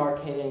the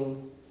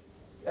demarcating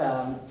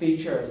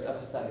features of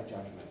aesthetic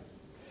judgment.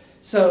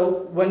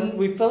 So when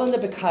we fill in the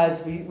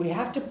because, we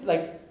have to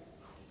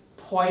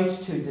point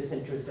to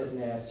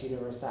disinterestedness,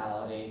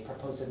 universality,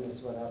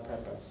 purposiveness without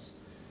purpose.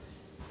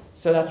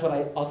 So that's what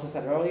I also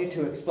said earlier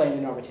to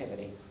explain the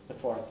normativity, the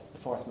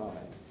fourth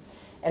moment.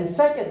 And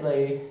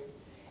secondly,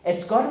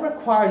 it's got to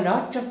require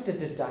not just a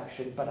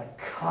deduction, but a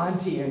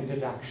Kantian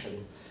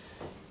deduction.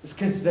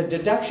 Because the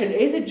deduction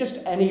isn't just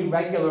any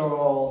regular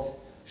old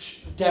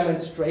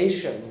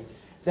demonstration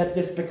that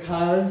this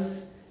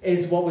because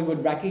is what we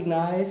would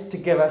recognize to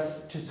give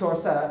us, to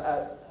source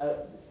that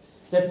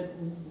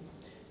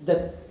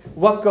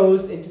what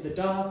goes into the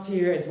dots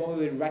here is what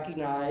we would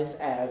recognize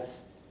as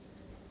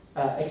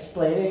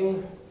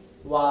explaining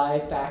why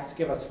facts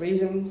give us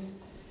reasons.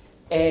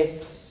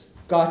 It's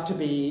got to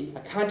be a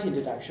Kantian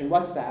deduction.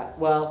 What's that?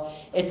 Well,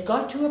 it's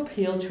got to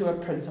appeal to a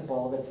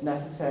principle that's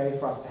necessary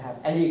for us to have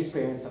any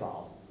experience at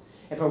all.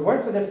 If it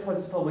weren't for this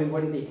principle, we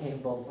wouldn't be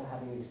capable of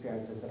having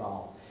experiences at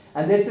all.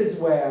 And this is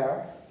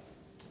where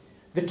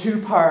the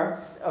two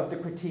parts of the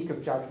critique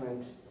of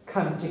judgment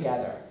come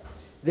together.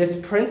 This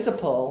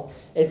principle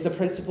is the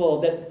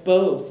principle that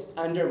both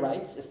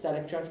underwrites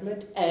aesthetic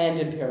judgment and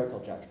empirical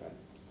judgment.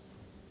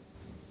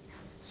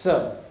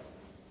 So,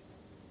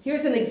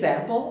 here's an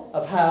example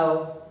of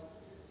how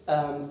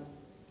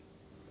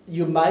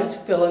you might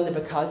fill in the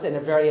because in a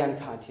very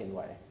un-Kantian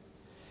way.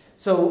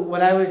 So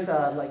when I was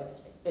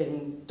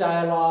in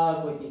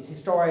dialogue with these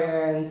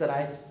historians, and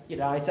I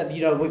said,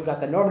 we've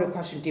got the normative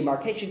question,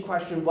 demarcation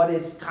question. What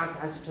is Kant's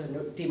answer to the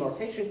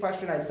demarcation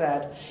question? I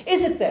said,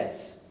 is it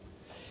this?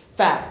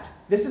 Fact,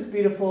 this is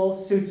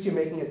beautiful, suits you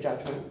making a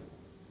judgment.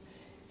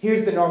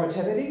 Here's the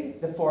normativity,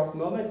 the fourth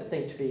moment, the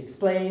thing to be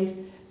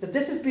explained, that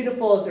this is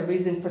beautiful as a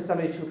reason for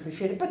somebody to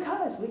appreciate it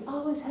because we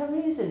always have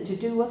reason to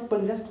do what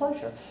brings us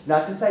pleasure.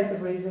 Not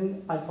decisive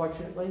reason,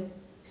 unfortunately,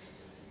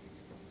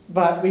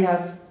 but we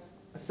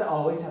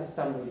always have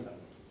some reason.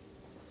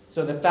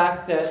 So the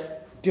fact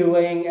that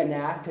doing an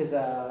act is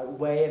a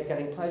way of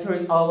getting pleasure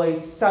is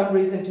always some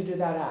reason to do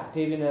that act,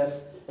 even if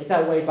it's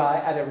outweighed by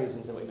other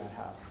reasons that we might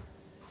have.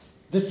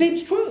 This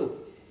seems true.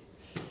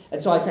 And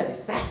so I said,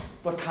 is that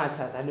what Kant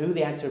says? I knew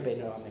the answer would be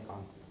no. I'm like,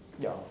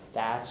 no,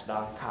 that's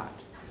not Kant.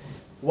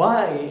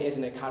 Why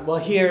isn't it Kant? Well,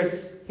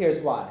 here's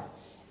why.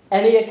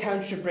 Any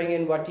account should bring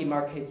in what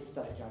demarcates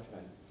aesthetic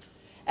judgment.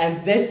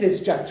 And this is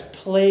just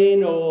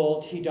plain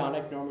old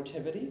hedonic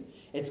normativity.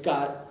 It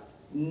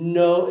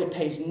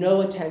pays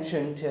no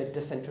attention to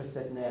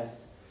disinterestedness,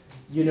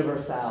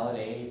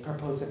 universality,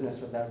 purposiveness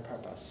without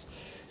purpose.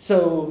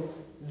 So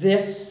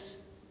this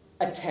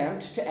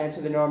attempt to answer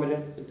the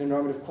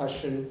normative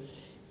question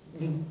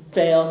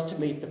fails to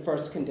meet the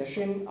first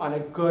condition on a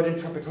good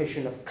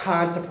interpretation of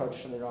Kant's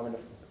approach to the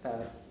normative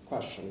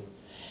question.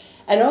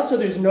 And also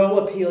there's no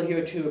appeal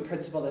here to a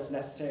principle that's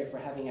necessary for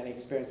having any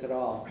experience at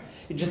all.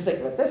 You just think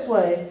of it this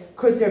way,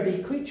 could there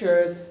be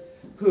creatures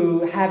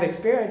who have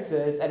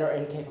experiences and are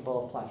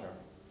incapable of pleasure?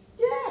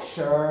 Yeah,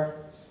 sure.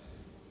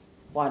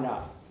 Why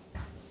not?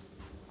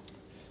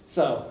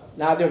 So,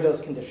 neither of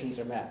those conditions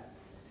are met.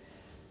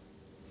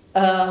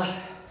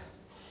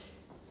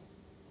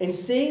 In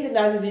seeing that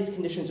neither of these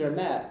conditions are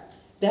met,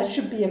 that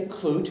should be a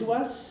clue to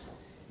us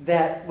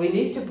that we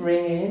need to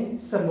bring in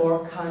some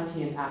more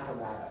Kantian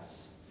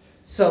apparatus.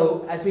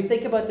 So as we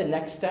think about the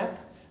next step,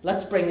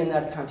 let's bring in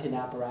that Kantian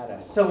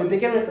apparatus. So we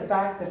begin with the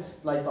fact this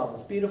light bulb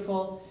is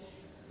beautiful.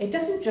 It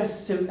doesn't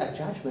just suit a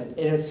judgment.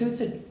 It suits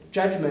a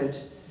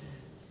judgment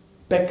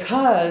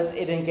because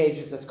it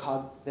engages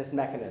this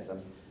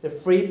mechanism, the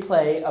free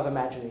play of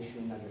imagination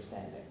and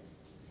understanding.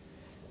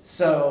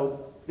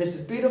 So this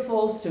is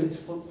beautiful,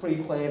 suits free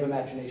play of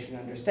imagination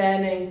and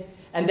understanding.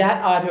 And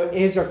that either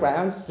is or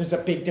grounds, there's a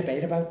big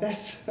debate about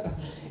this,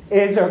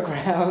 is or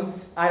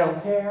grounds, I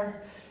don't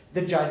care,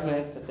 the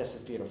judgment that this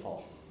is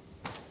beautiful.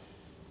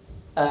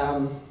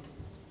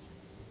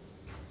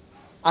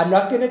 I'm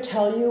not going to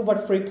tell you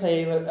what free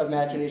play of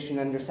imagination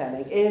and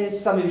understanding is.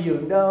 Some of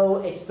you know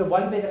it's the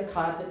one bit of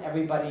Kant that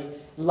everybody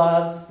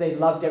loves. They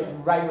loved it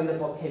right when the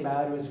book came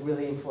out. It was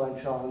really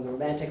influential on the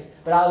Romantics,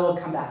 but I will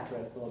come back to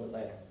it a little bit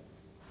later.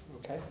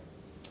 Okay?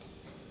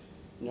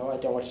 No, I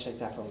don't want to take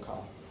that phone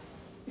call.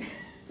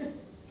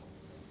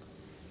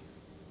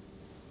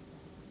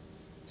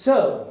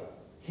 So,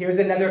 here's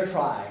another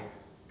try.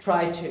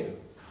 Try two.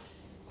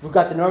 We've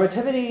got the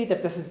normativity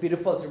that this is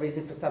beautiful as a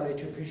reason for somebody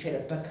to appreciate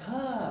it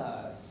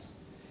because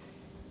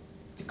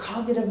the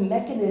cognitive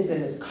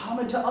mechanism is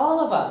common to all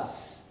of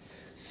us.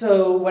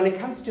 So when it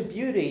comes to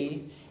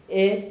beauty,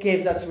 it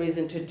gives us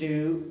reason to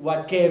do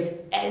what gives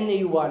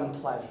anyone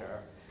pleasure.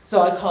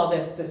 So I call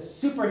this the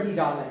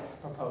superhedonic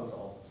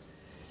proposal.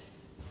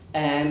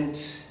 And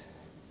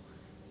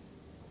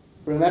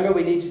remember,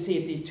 we need to see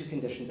if these two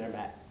conditions are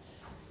met.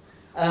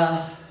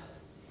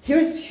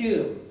 Here's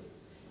Hume.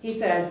 He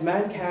says,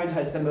 mankind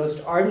has the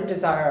most ardent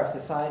desire of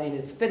society and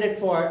is fitted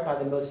for it by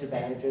the most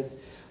advantages.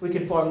 We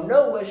can form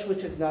no wish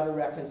which is not a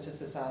reference to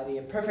society.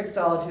 A perfect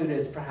solitude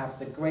is perhaps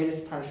the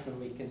greatest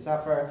punishment we can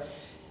suffer.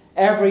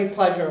 Every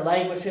pleasure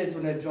languishes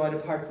when enjoyed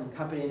apart from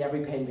company, and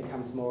every pain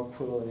becomes more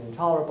cruel and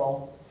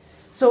intolerable.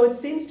 So it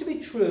seems to be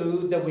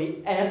true that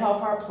we amp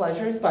up our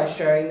pleasures by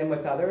sharing them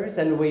with others,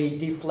 and we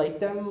deflate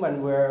them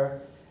when we're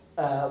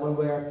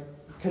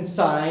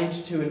consigned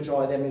to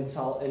enjoy them in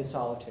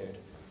solitude.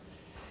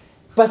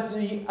 But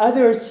the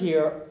others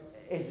here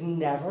is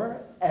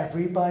never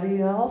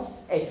everybody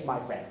else. It's my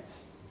friends,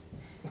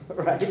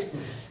 right?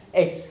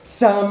 It's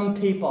some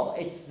people.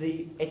 It's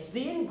the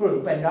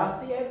in-group and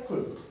not the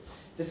out-group.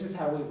 This is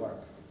how we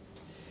work.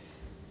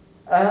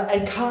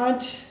 And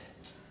Kant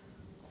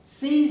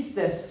sees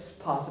this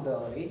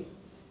possibility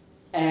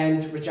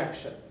and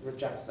rejects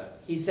it.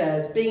 He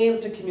says, being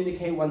able to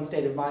communicate one's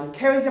state of mind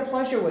carries a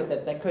pleasure with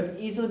it that could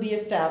easily be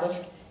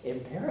established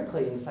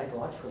empirically and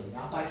psychologically,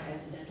 not by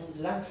transcendental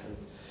deduction,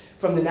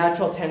 from the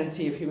natural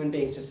tendency of human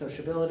beings to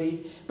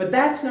sociability. But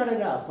that's not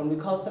enough. When we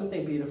call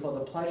something beautiful,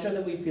 the pleasure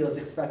that we feel is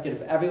expected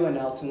of everyone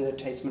else, and the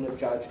judgment of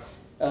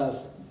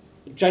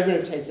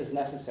taste is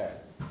necessary.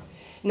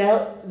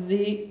 Now,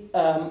 the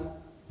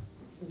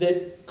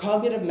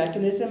cognitive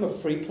mechanism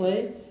of free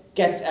play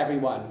gets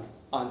everyone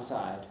on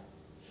side.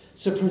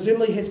 So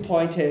presumably his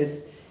point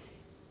is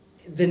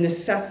the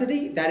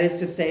necessity, that is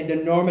to say the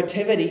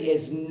normativity,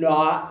 is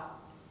not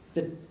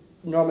the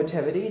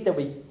normativity that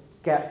we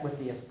get with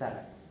the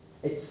aesthetic.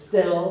 It's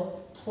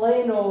still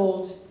plain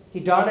old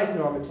hedonic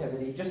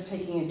normativity, just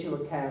taking into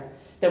account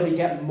that we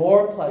get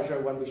more pleasure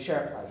when we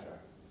share pleasure.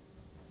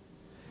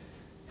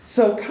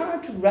 So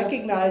Kant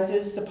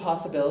recognizes the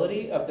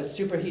possibility of the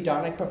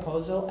superhedonic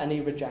proposal, and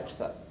he rejects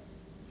it.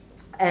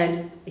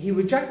 And he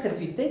rejects it,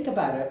 if you think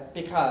about it,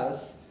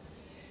 because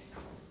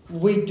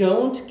we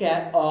don't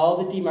get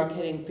all the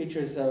demarcating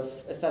features of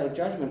aesthetic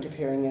judgment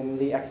appearing in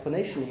the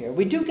explanation here.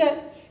 We do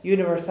get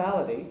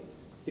universality.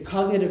 The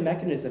cognitive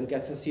mechanism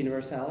gets us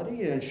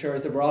universality. It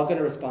ensures that we're all going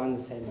to respond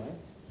the same way.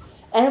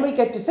 And we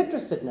get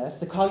disinterestedness.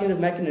 The cognitive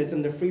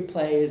mechanism, the free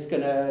play, is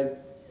going to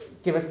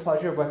give us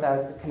pleasure without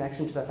a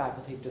connection to the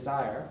faculty of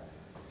desire.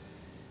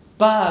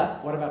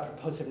 But what about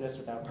purposiveness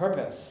without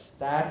purpose?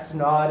 That's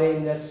not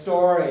in the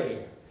story.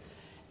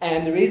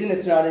 And the reason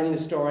it's not in the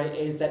story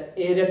is that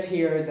it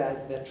appears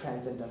as the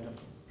transcendental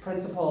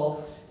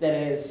principle that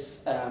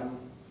is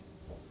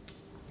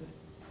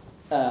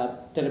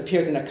that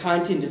appears in a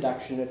Kantian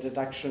deduction, a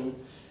deduction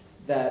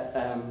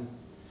that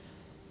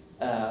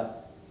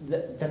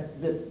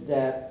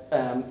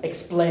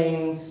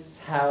explains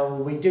how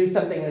we do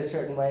something in a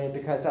certain way,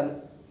 because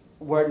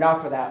were it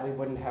not for that, we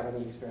wouldn't have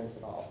any experience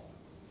at all.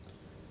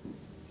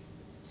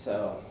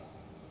 So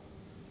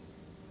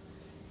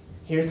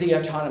here's the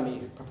autonomy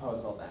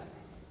proposal then.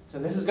 So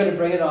this is going to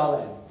bring it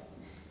all in.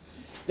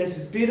 This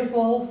is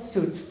beautiful,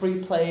 suits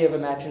free play of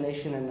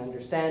imagination and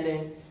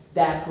understanding.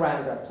 That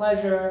grounds our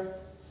pleasure.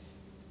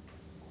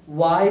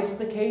 Why is it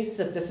the case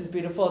that this is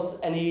beautiful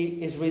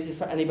is reason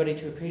for anybody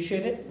to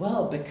appreciate it?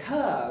 Well,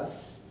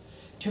 because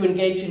to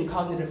engage in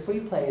cognitive free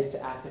play is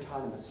to act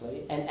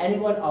autonomously, and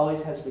anyone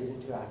always has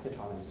reason to act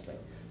autonomously.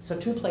 So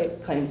two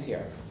claims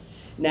here.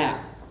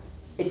 Now,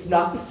 it's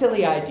not the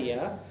silly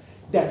idea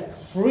that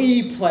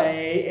free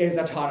play is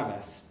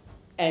autonomous.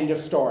 End of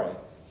story.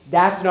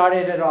 That's not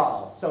it at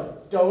all. So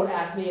don't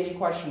ask me any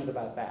questions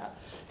about that.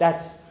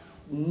 That's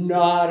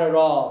not at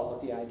all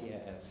what the idea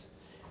is.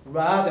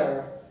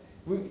 Rather,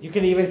 you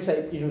can even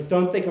say,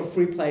 don't think of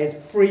free play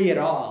as free at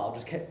all.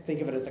 Just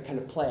think of it as a kind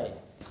of play.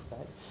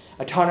 Right?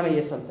 Autonomy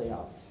is something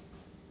else.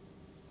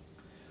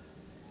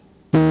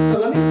 So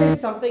let me say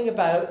something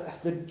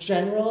about the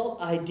general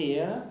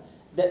idea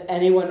that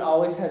anyone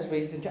always has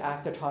reason to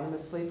act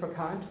autonomously for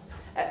Kant.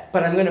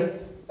 But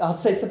I'll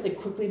say something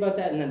quickly about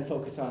that and then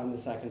focus on the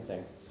second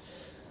thing.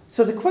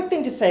 So the quick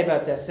thing to say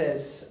about this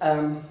is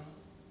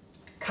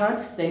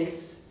Kant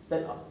thinks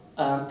that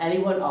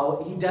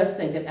he does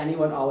think that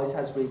anyone always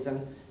has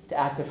reason to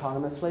act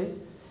autonomously,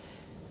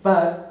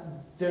 but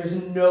there's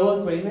no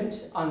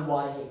agreement on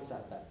why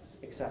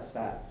he accepts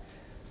that.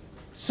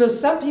 So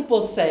some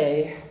people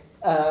say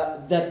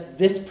that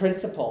this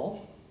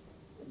principle,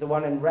 the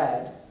one in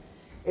red,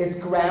 is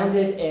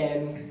grounded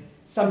in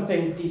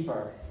something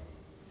deeper.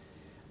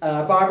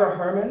 Barbara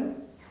Herman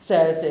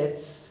says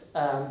it's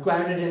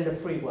grounded in the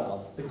free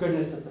will, the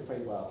goodness of the free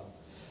will.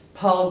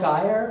 Paul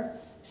Guyer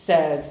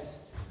says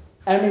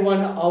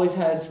everyone always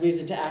has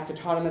reason to act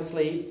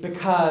autonomously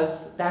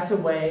because that's a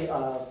way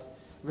of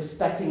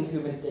respecting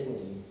human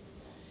dignity.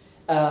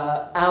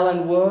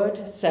 Alan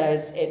Wood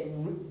says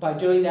by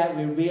doing that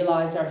we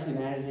realize our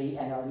humanity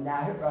and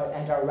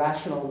our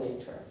rational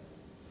nature.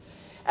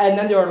 And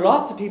then there are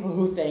lots of people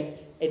who think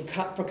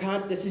for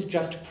Kant this is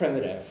just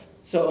primitive.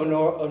 So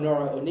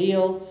Honora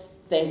O'Neill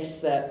thinks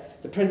that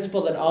the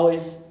principle that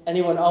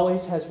anyone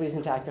always has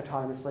reason to act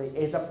autonomously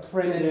is a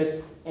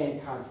primitive in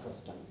Kant's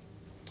system.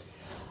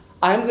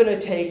 I'm going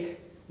to take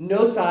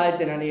no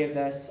sides in any of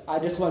this. I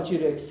just want you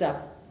to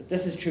accept that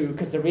this is true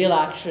because the real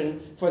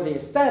action for the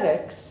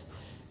aesthetics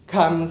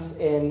comes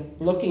in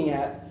looking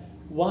at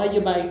why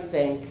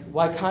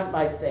Kant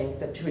might think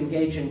that to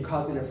engage in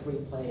cognitive free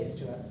play is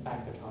to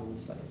act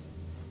autonomously.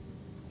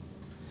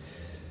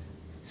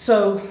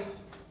 So,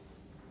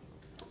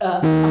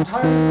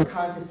 autonomy for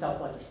Kant is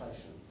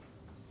self-legislation.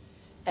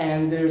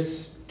 And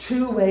there's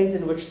two ways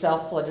in which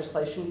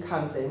self-legislation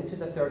comes into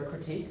the third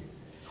critique.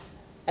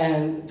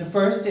 And the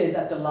first is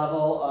at the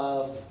level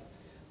of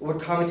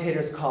what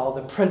commentators call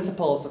the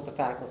principles of the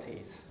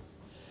faculties.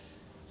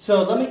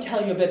 So let me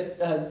tell you a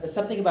bit,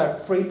 something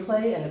about free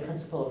play and the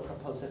principle of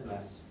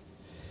purposiveness.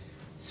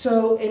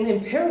 So in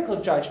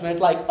empirical judgment,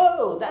 like,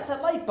 oh, that's a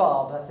light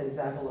bulb, that's an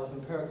example of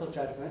empirical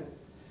judgment,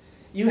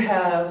 you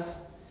have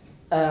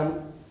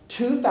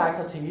two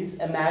faculties,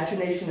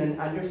 imagination and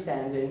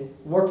understanding,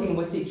 working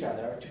with each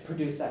other to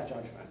produce that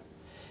judgment.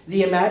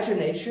 The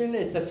imagination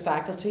is this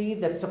faculty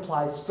that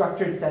supplies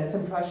structured sense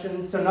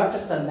impressions, so not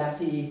just the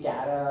messy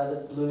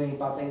data, the blooming,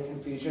 buzzing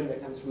confusion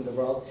that comes from the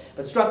world,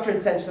 but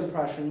structured sense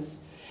impressions.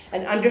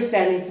 And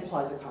understanding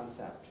supplies a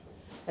concept.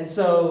 And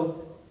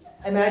so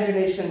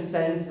imagination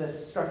sends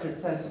this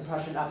structured sense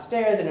impression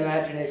upstairs, and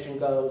imagination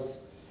goes,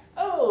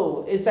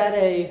 oh, is that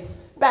a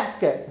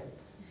basket?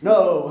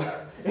 No.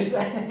 Is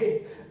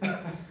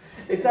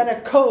that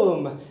a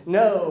comb?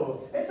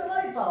 No. It's a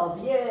light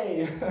bulb,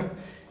 yay.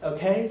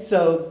 Okay,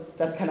 so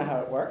that's kind of how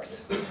it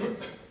works.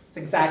 It's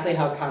exactly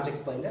how Kant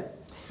explained it.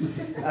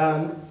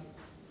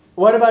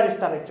 What about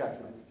aesthetic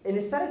judgment? In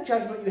aesthetic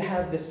judgment, you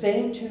have the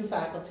same two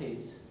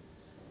faculties,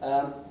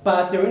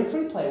 but they're in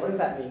free play. What does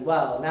that mean?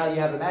 Well, now you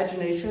have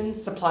imagination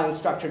supplying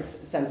structured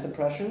sense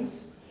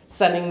impressions,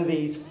 sending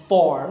these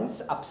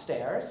forms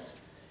upstairs,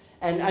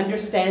 and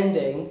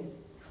understanding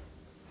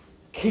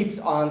keeps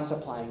on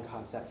supplying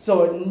concepts.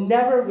 So it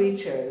never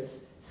reaches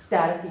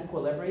static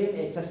equilibrium.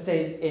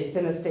 It's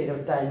in a state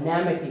of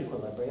dynamic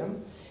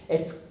equilibrium.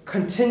 It's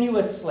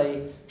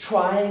continuously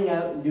trying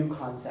out new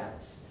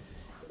concepts.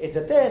 Is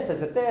it this?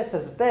 Is it this?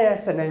 Is it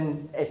this? And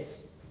then it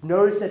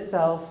notices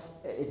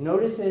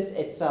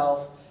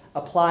itself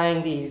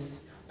applying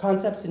these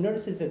concepts. It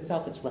notices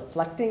itself, it's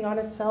reflecting on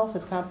itself,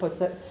 as Kant puts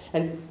it,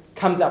 and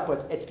comes up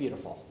with, it's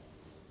beautiful.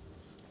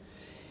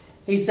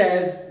 He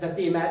says that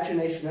the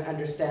imagination and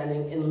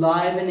understanding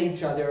enliven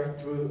each other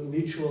through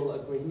mutual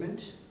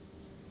agreement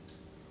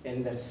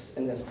in this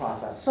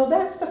process. So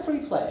that's the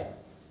free play.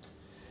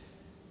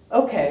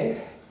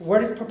 Okay,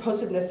 where does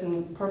purposiveness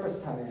and purpose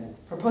come in?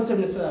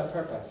 Purposiveness without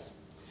purpose.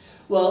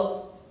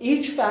 Well,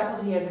 each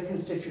faculty has a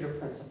constitutive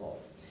principle.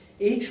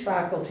 Each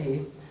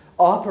faculty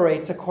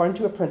operates according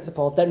to a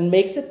principle that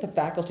makes it the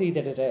faculty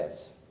that it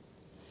is.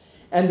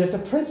 And there's a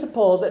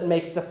principle that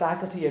makes the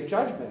faculty of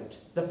judgment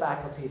the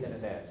faculty that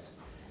it is.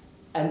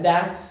 And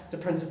that's the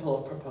principle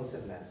of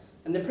purposiveness.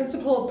 And the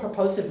principle of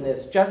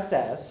purposiveness just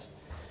says,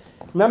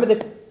 remember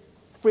the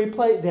free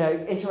play,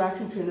 the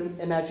interaction between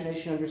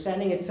imagination and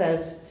understanding? It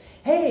says,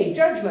 hey,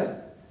 judgment,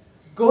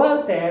 go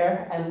out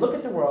there and look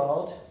at the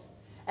world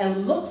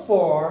and look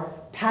for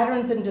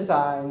patterns and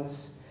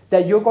designs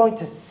that you're going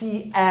to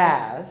see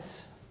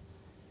as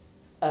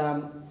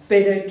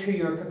fitted to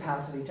your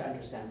capacity to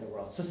understand the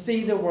world. So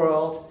see the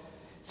world.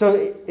 So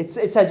it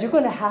says you're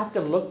going to have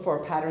to look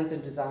for patterns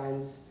and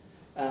designs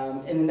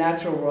in the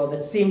natural world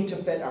that seem to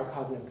fit our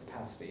cognitive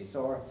capacities.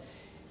 Or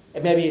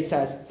maybe it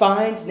says,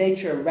 find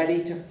nature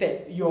ready to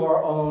fit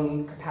your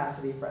own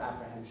capacity for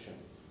apprehension.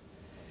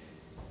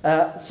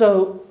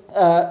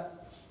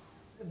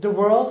 The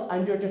world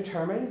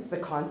underdetermines the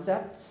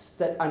concepts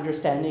that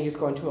understanding is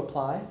going to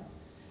apply.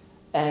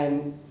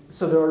 And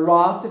so there are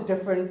lots of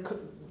different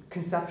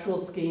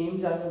conceptual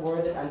schemes, as it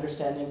were, that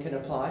understanding can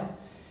apply.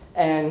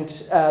 And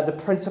the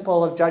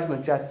principle of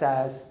judgment just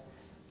says,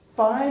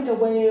 find a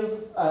way of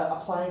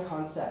applying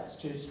concepts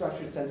to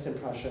structured sense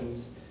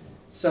impressions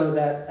so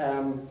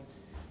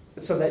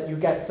that you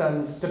get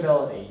some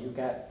stability, you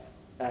get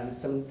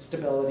some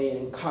stability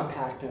and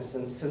compactness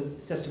and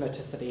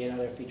systematicity and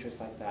other features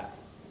like that.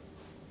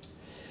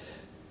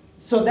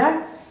 So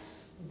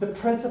that's the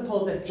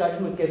principle that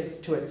judgment gives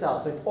to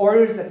itself. It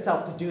orders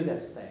itself to do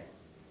this thing.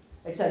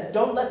 It says,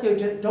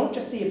 don't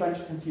just see a bunch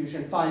of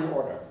confusion, find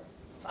order.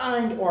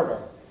 Find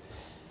order.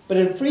 But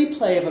in free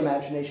play of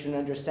imagination and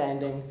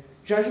understanding,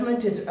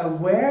 judgment is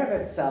aware of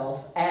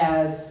itself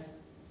as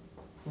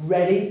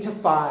ready to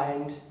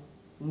find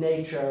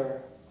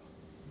nature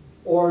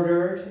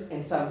ordered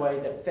in some way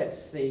that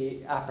fits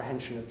the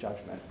apprehension of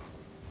judgment.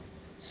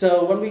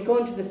 So when we go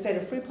into the state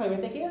of free play, we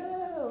think,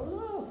 oh,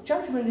 look,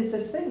 judgment is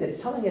this thing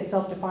that's telling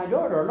itself to find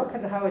order. Look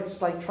at how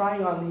it's like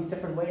trying on these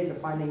different ways of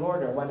finding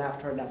order, one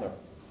after another.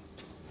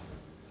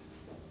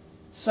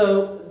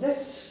 So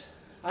this,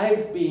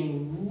 I've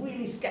been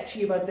really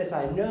sketchy about this,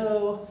 I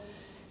know.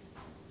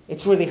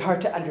 It's really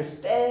hard to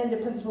understand the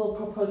principle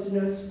of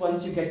proposiveness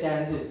once you get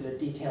down to the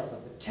details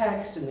of the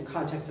text in the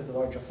context of the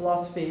larger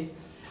philosophy.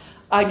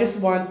 I just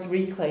want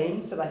 3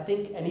 claims that I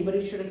think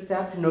anybody should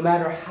accept, no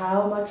matter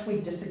how much we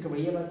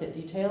disagree about the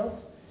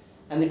details.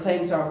 And the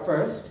claims are,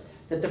 first,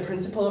 that the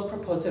principle of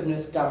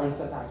proposiveness governs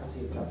the faculty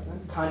of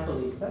judgment. Kant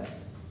believes this.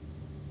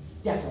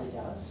 Definitely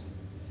does.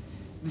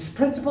 This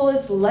principle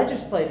is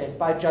legislated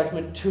by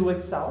judgment to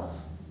itself.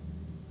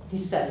 He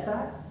says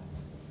that.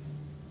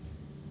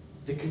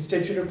 The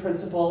constitutive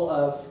principle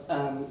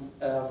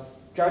of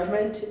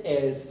judgment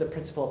is the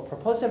principle of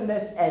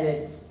proposiveness, and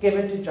it's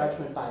given to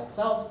judgment by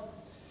itself.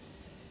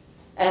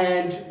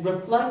 And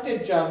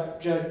reflected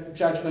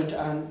judgment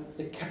on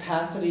the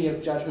capacity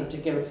of judgment to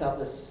give itself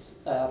this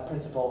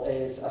principle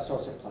is a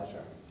source of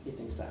pleasure. He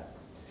thinks that.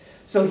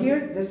 So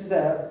here, this is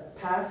a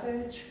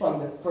passage from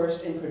the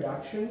first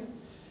introduction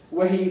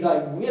where he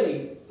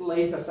really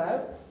lays this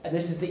out. And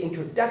this is the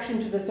introduction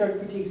to the third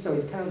critique, so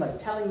he's kind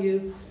of telling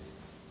you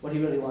what he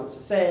really wants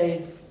to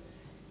say.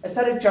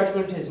 Aesthetic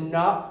judgment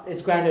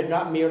is grounded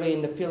not merely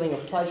in the feeling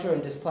of pleasure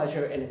and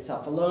displeasure in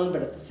itself alone,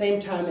 but at the same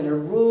time in a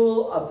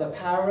rule of the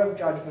power of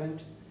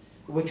judgment,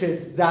 which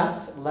is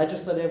thus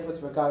legislative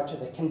with regard to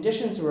the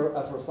conditions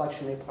of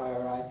reflection a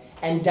priori,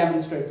 and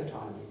demonstrates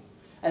autonomy.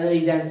 And then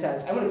he then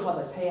says, I'm going to call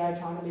this hey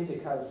autonomy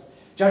because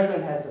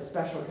judgment has a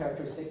special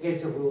characteristic, it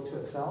gives a rule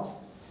to itself,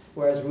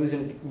 whereas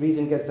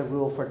reason gives the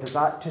rule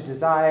to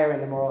desire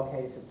in the moral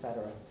case,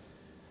 etc.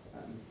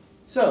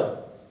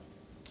 So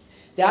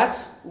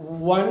that's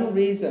one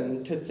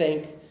reason to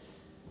think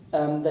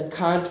that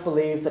Kant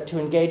believes that to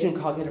engage in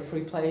cognitive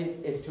free play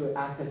is to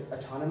act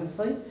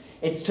autonomously.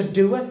 It's to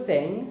do a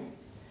thing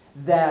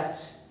that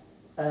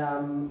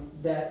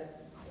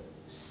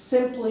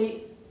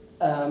simply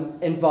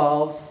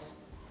involves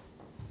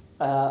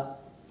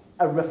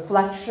a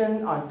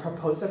reflection on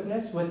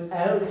purposiveness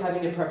without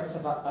having a purpose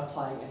of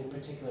applying any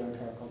particular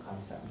empirical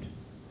concept.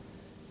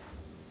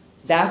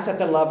 That's at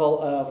the level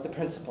of the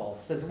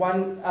principles. There's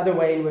one other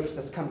way in which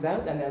this comes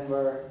out, and then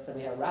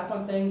we have a wrap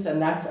on things,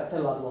 and that's at the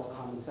level of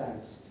common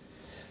sense.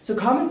 So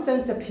common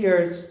sense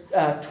appears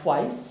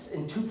twice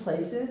in 2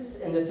 places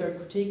in the third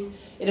critique.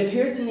 It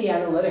appears in the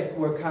analytic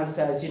where Kant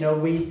says,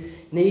 we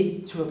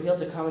need to appeal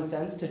to common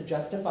sense to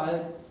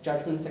justify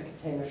judgments that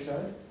contain a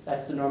should.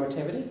 That's the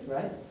normativity,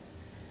 right?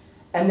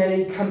 And then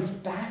he comes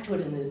back to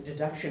it in the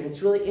deduction.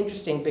 It's really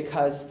interesting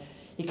because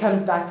he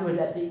comes back to it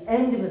at the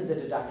end of the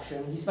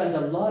deduction. He spends a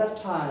lot of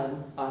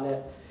time on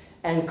it,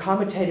 and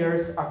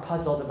commentators are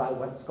puzzled about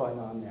what's going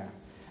on there.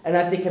 And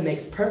I think it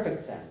makes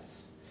perfect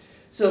sense.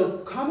 So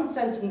common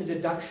sense in the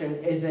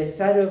deduction is a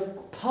set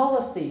of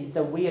policies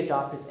that we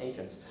adopt as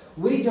agents.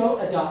 We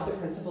don't adopt the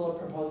principle of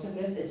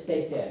proposiveness, it's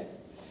baked in.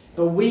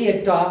 But we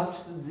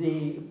adopt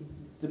the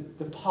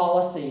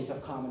policies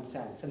of common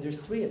sense, and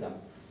there's 3 of them.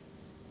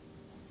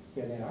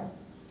 Here they are.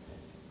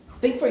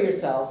 Think for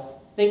yourself,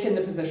 think in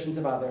the positions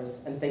of others,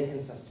 and think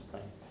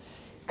consistently.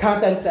 Kant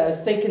then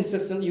says, think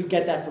consistently, you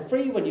get that for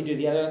free when you do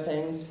the other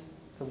things.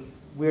 It's a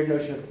weird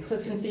notion of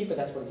consistency, but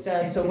that's what he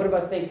says. So what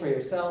about think for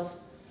yourself?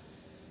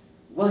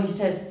 Well, he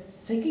says,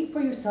 thinking for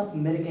yourself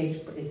mitigates,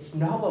 but it's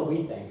not what we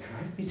think,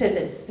 right? He says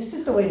that this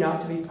is the way not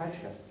to be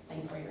prejudiced.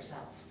 Think for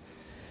yourself.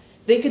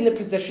 Think in the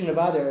position of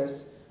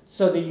others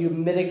so that you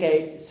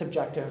mitigate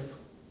subjective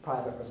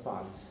private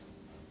response.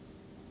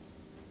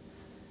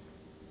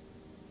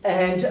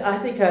 And I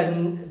think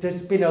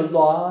there's been a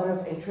lot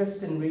of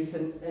interest in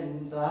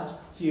the last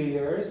few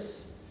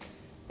years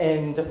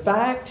in the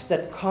fact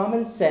that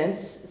common sense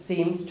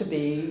seems to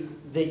be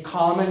the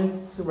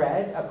common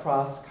thread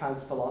across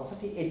Kant's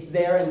philosophy. It's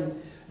there in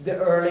the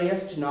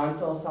earliest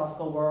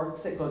non-philosophical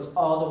works. It goes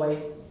all the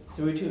way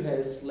through to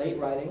his late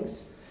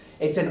writings.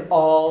 It's in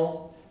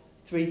all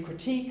 3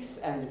 critiques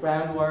and the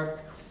groundwork.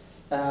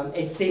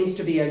 It seems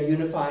to be a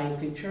unifying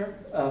feature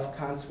of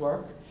Kant's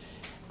work.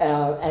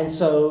 And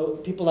so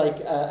people like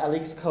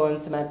Alix Cohen,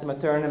 Samantha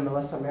Mathern, and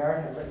Melissa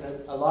Merritt have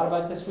written a lot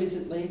about this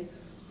recently.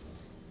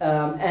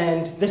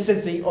 And this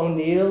is the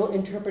O'Neill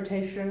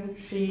interpretation.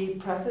 She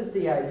presses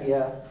the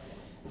idea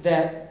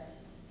that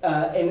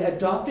in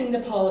adopting the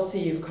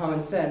policy of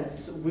common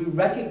sense, we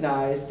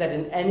recognize that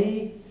in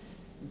any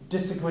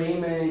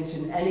disagreement,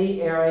 in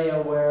any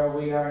area where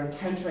we are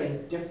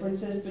encountering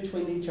differences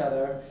between each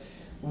other,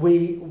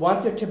 we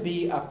want there to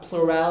be a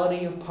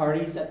plurality of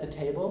parties at the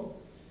table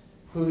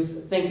whose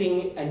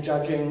thinking and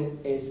judging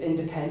is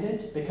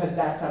independent, because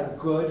that's a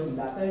good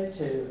method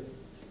to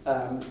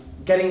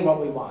getting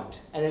what we want.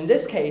 And in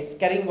this case,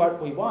 getting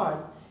what we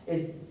want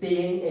is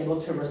being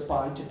able to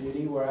respond to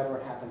beauty wherever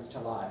it happens to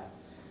lie.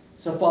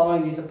 So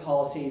following these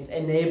policies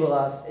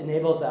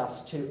enables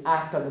us to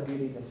act on the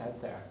beauty that's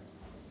out there.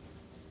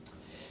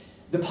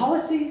 The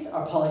policies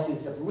are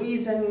policies of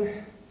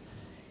reason.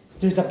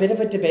 There's a bit of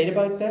a debate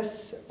about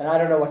this, and I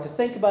don't know what to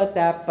think about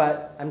that,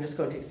 but I'm just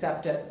going to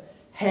accept it.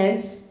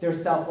 Hence, they're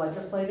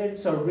self-legislated,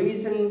 so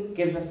reason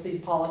gives us these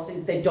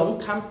policies. They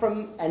don't come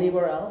from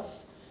anywhere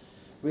else.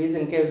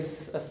 Reason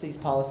gives us these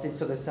policies,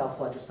 so they're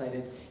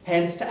self-legislated.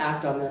 Hence, to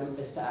act on them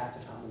is to act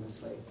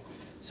autonomously.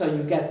 So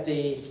you get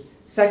the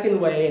second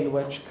way in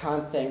which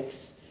Kant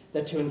thinks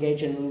that to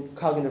engage in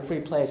cognitive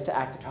free play is to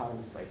act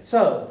autonomously.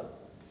 So,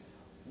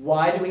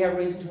 why do we have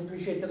reason to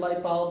appreciate the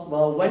light bulb?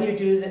 Well, when you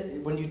do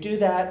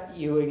that,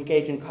 you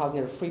engage in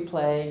cognitive free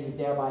play, you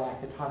thereby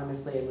act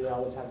autonomously, and we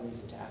always have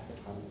reason to act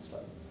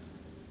autonomously.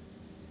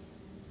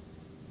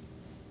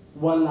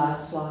 One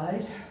last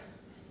slide.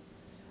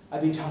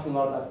 I've been talking a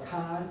lot about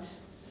Kant.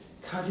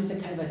 Kant is a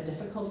kind of a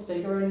difficult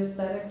figure in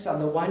aesthetics. On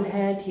the one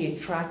hand, he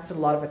attracts a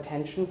lot of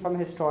attention from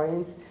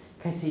historians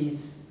because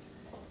he's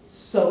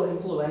so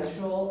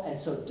influential and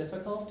so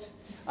difficult.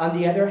 On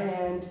the other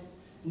hand,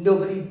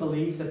 nobody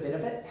believes a bit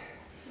of it.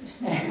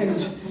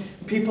 And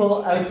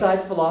people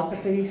outside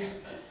philosophy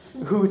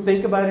who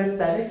think about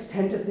aesthetics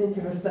tend to think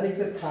of aesthetics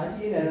as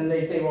Kantian, and then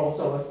they say, well,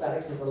 so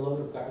aesthetics is a load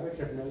of garbage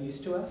of no use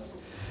to us.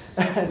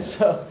 And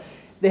so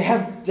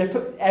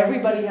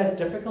everybody has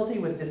difficulty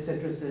with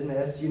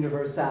disinterestedness,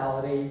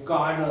 universality,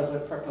 God knows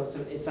what purpose,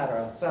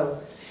 etc.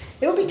 So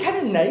it would be kind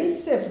of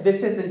nice if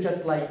this isn't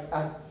just like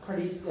a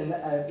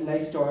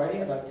nice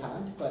story about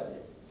Kant,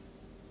 but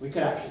we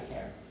could actually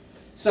care.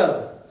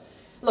 So,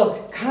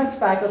 look, Kant's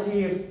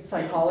faculty of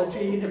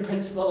psychology, the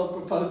principle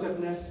of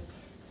purposiveness,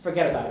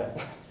 forget about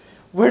it.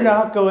 We're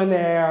not going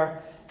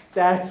there.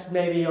 That's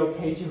maybe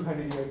okay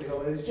 200 years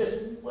ago, but it's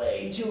just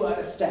way too out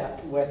of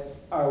step with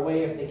our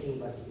way of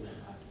thinking about the human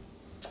mind.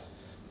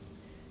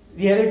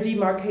 The other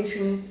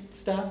demarcation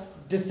stuff,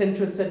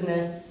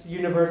 disinterestedness,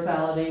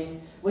 universality,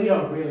 we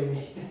don't really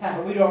need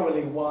that. We don't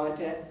really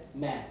want it.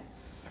 Meh.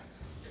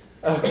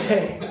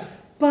 Okay,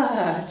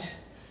 but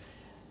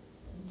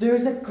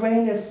there's a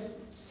grain of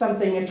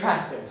something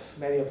attractive.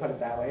 Maybe I'll put it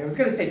that way. I was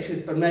going to say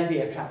truth, but maybe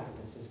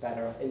attractiveness is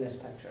better in this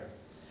picture.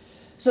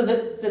 So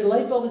the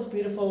light bulb is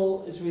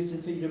beautiful is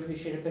reason for you to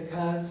appreciate it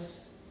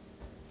because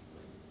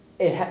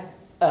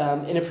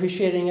in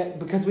appreciating it,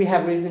 because we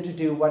have reason to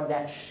do what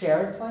that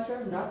shared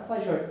pleasure, not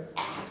pleasure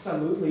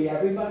absolutely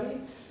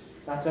everybody.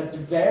 That's a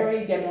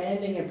very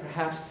demanding and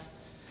perhaps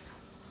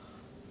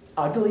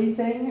ugly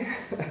thing.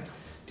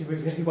 Do we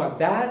really want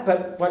that?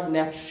 But what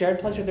next shared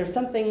pleasure? There's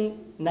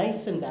something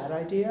nice in that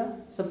idea,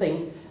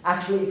 something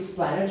actually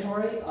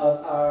explanatory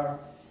of our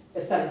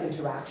aesthetic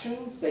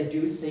interactions. They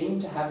do seem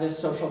to have this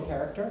social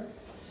character.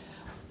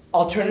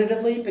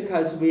 Alternatively,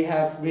 because we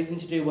have reason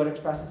to do what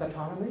expresses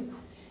autonomy,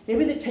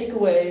 maybe the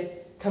takeaway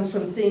comes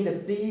from seeing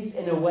that these,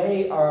 in a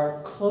way,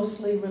 are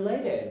closely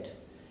related,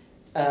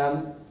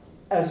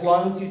 as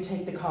long as you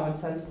take the common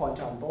sense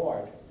point on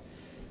board.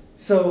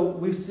 So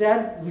we've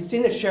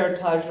seen that shared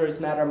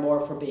pleasures matter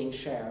more for being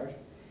shared,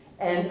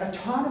 and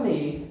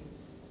autonomy,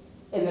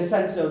 in the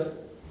sense of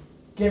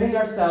giving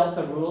ourselves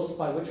the rules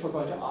by which we're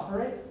going to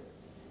operate,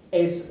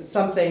 is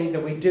something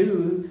that we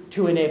do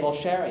to enable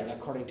sharing,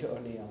 according to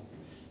O'Neill.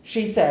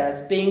 She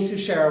says, beings who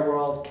share a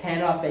world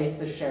cannot base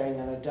the sharing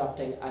on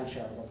adopting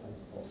unshareable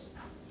principles.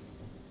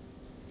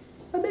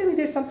 But maybe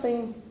there's a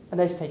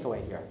nice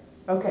takeaway here.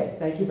 Okay,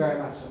 thank you very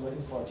much. I'm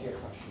looking forward to your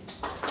questions.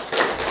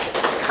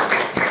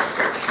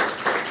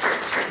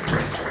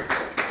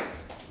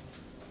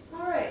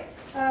 All right,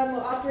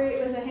 we'll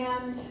operate with a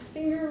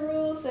hand-finger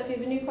rule. So if you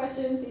have a new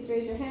question, please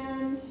raise your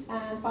hand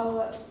and follow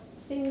up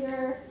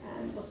finger,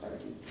 and we'll start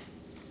with you.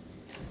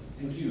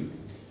 Thank you.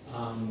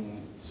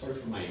 Sorry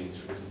for my English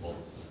visible.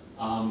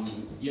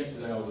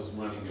 Yesterday I was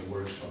running a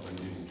workshop on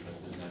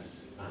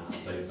disinterestedness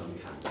based on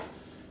Kant.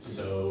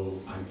 So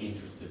I'm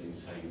interested in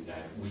saying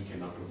that we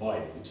cannot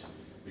provide it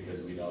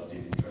because without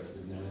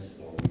disinterestedness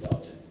or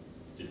without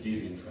the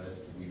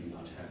disinterest, we do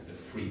not have the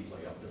free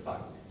play of the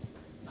faculties,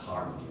 the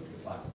harmony of the faculties.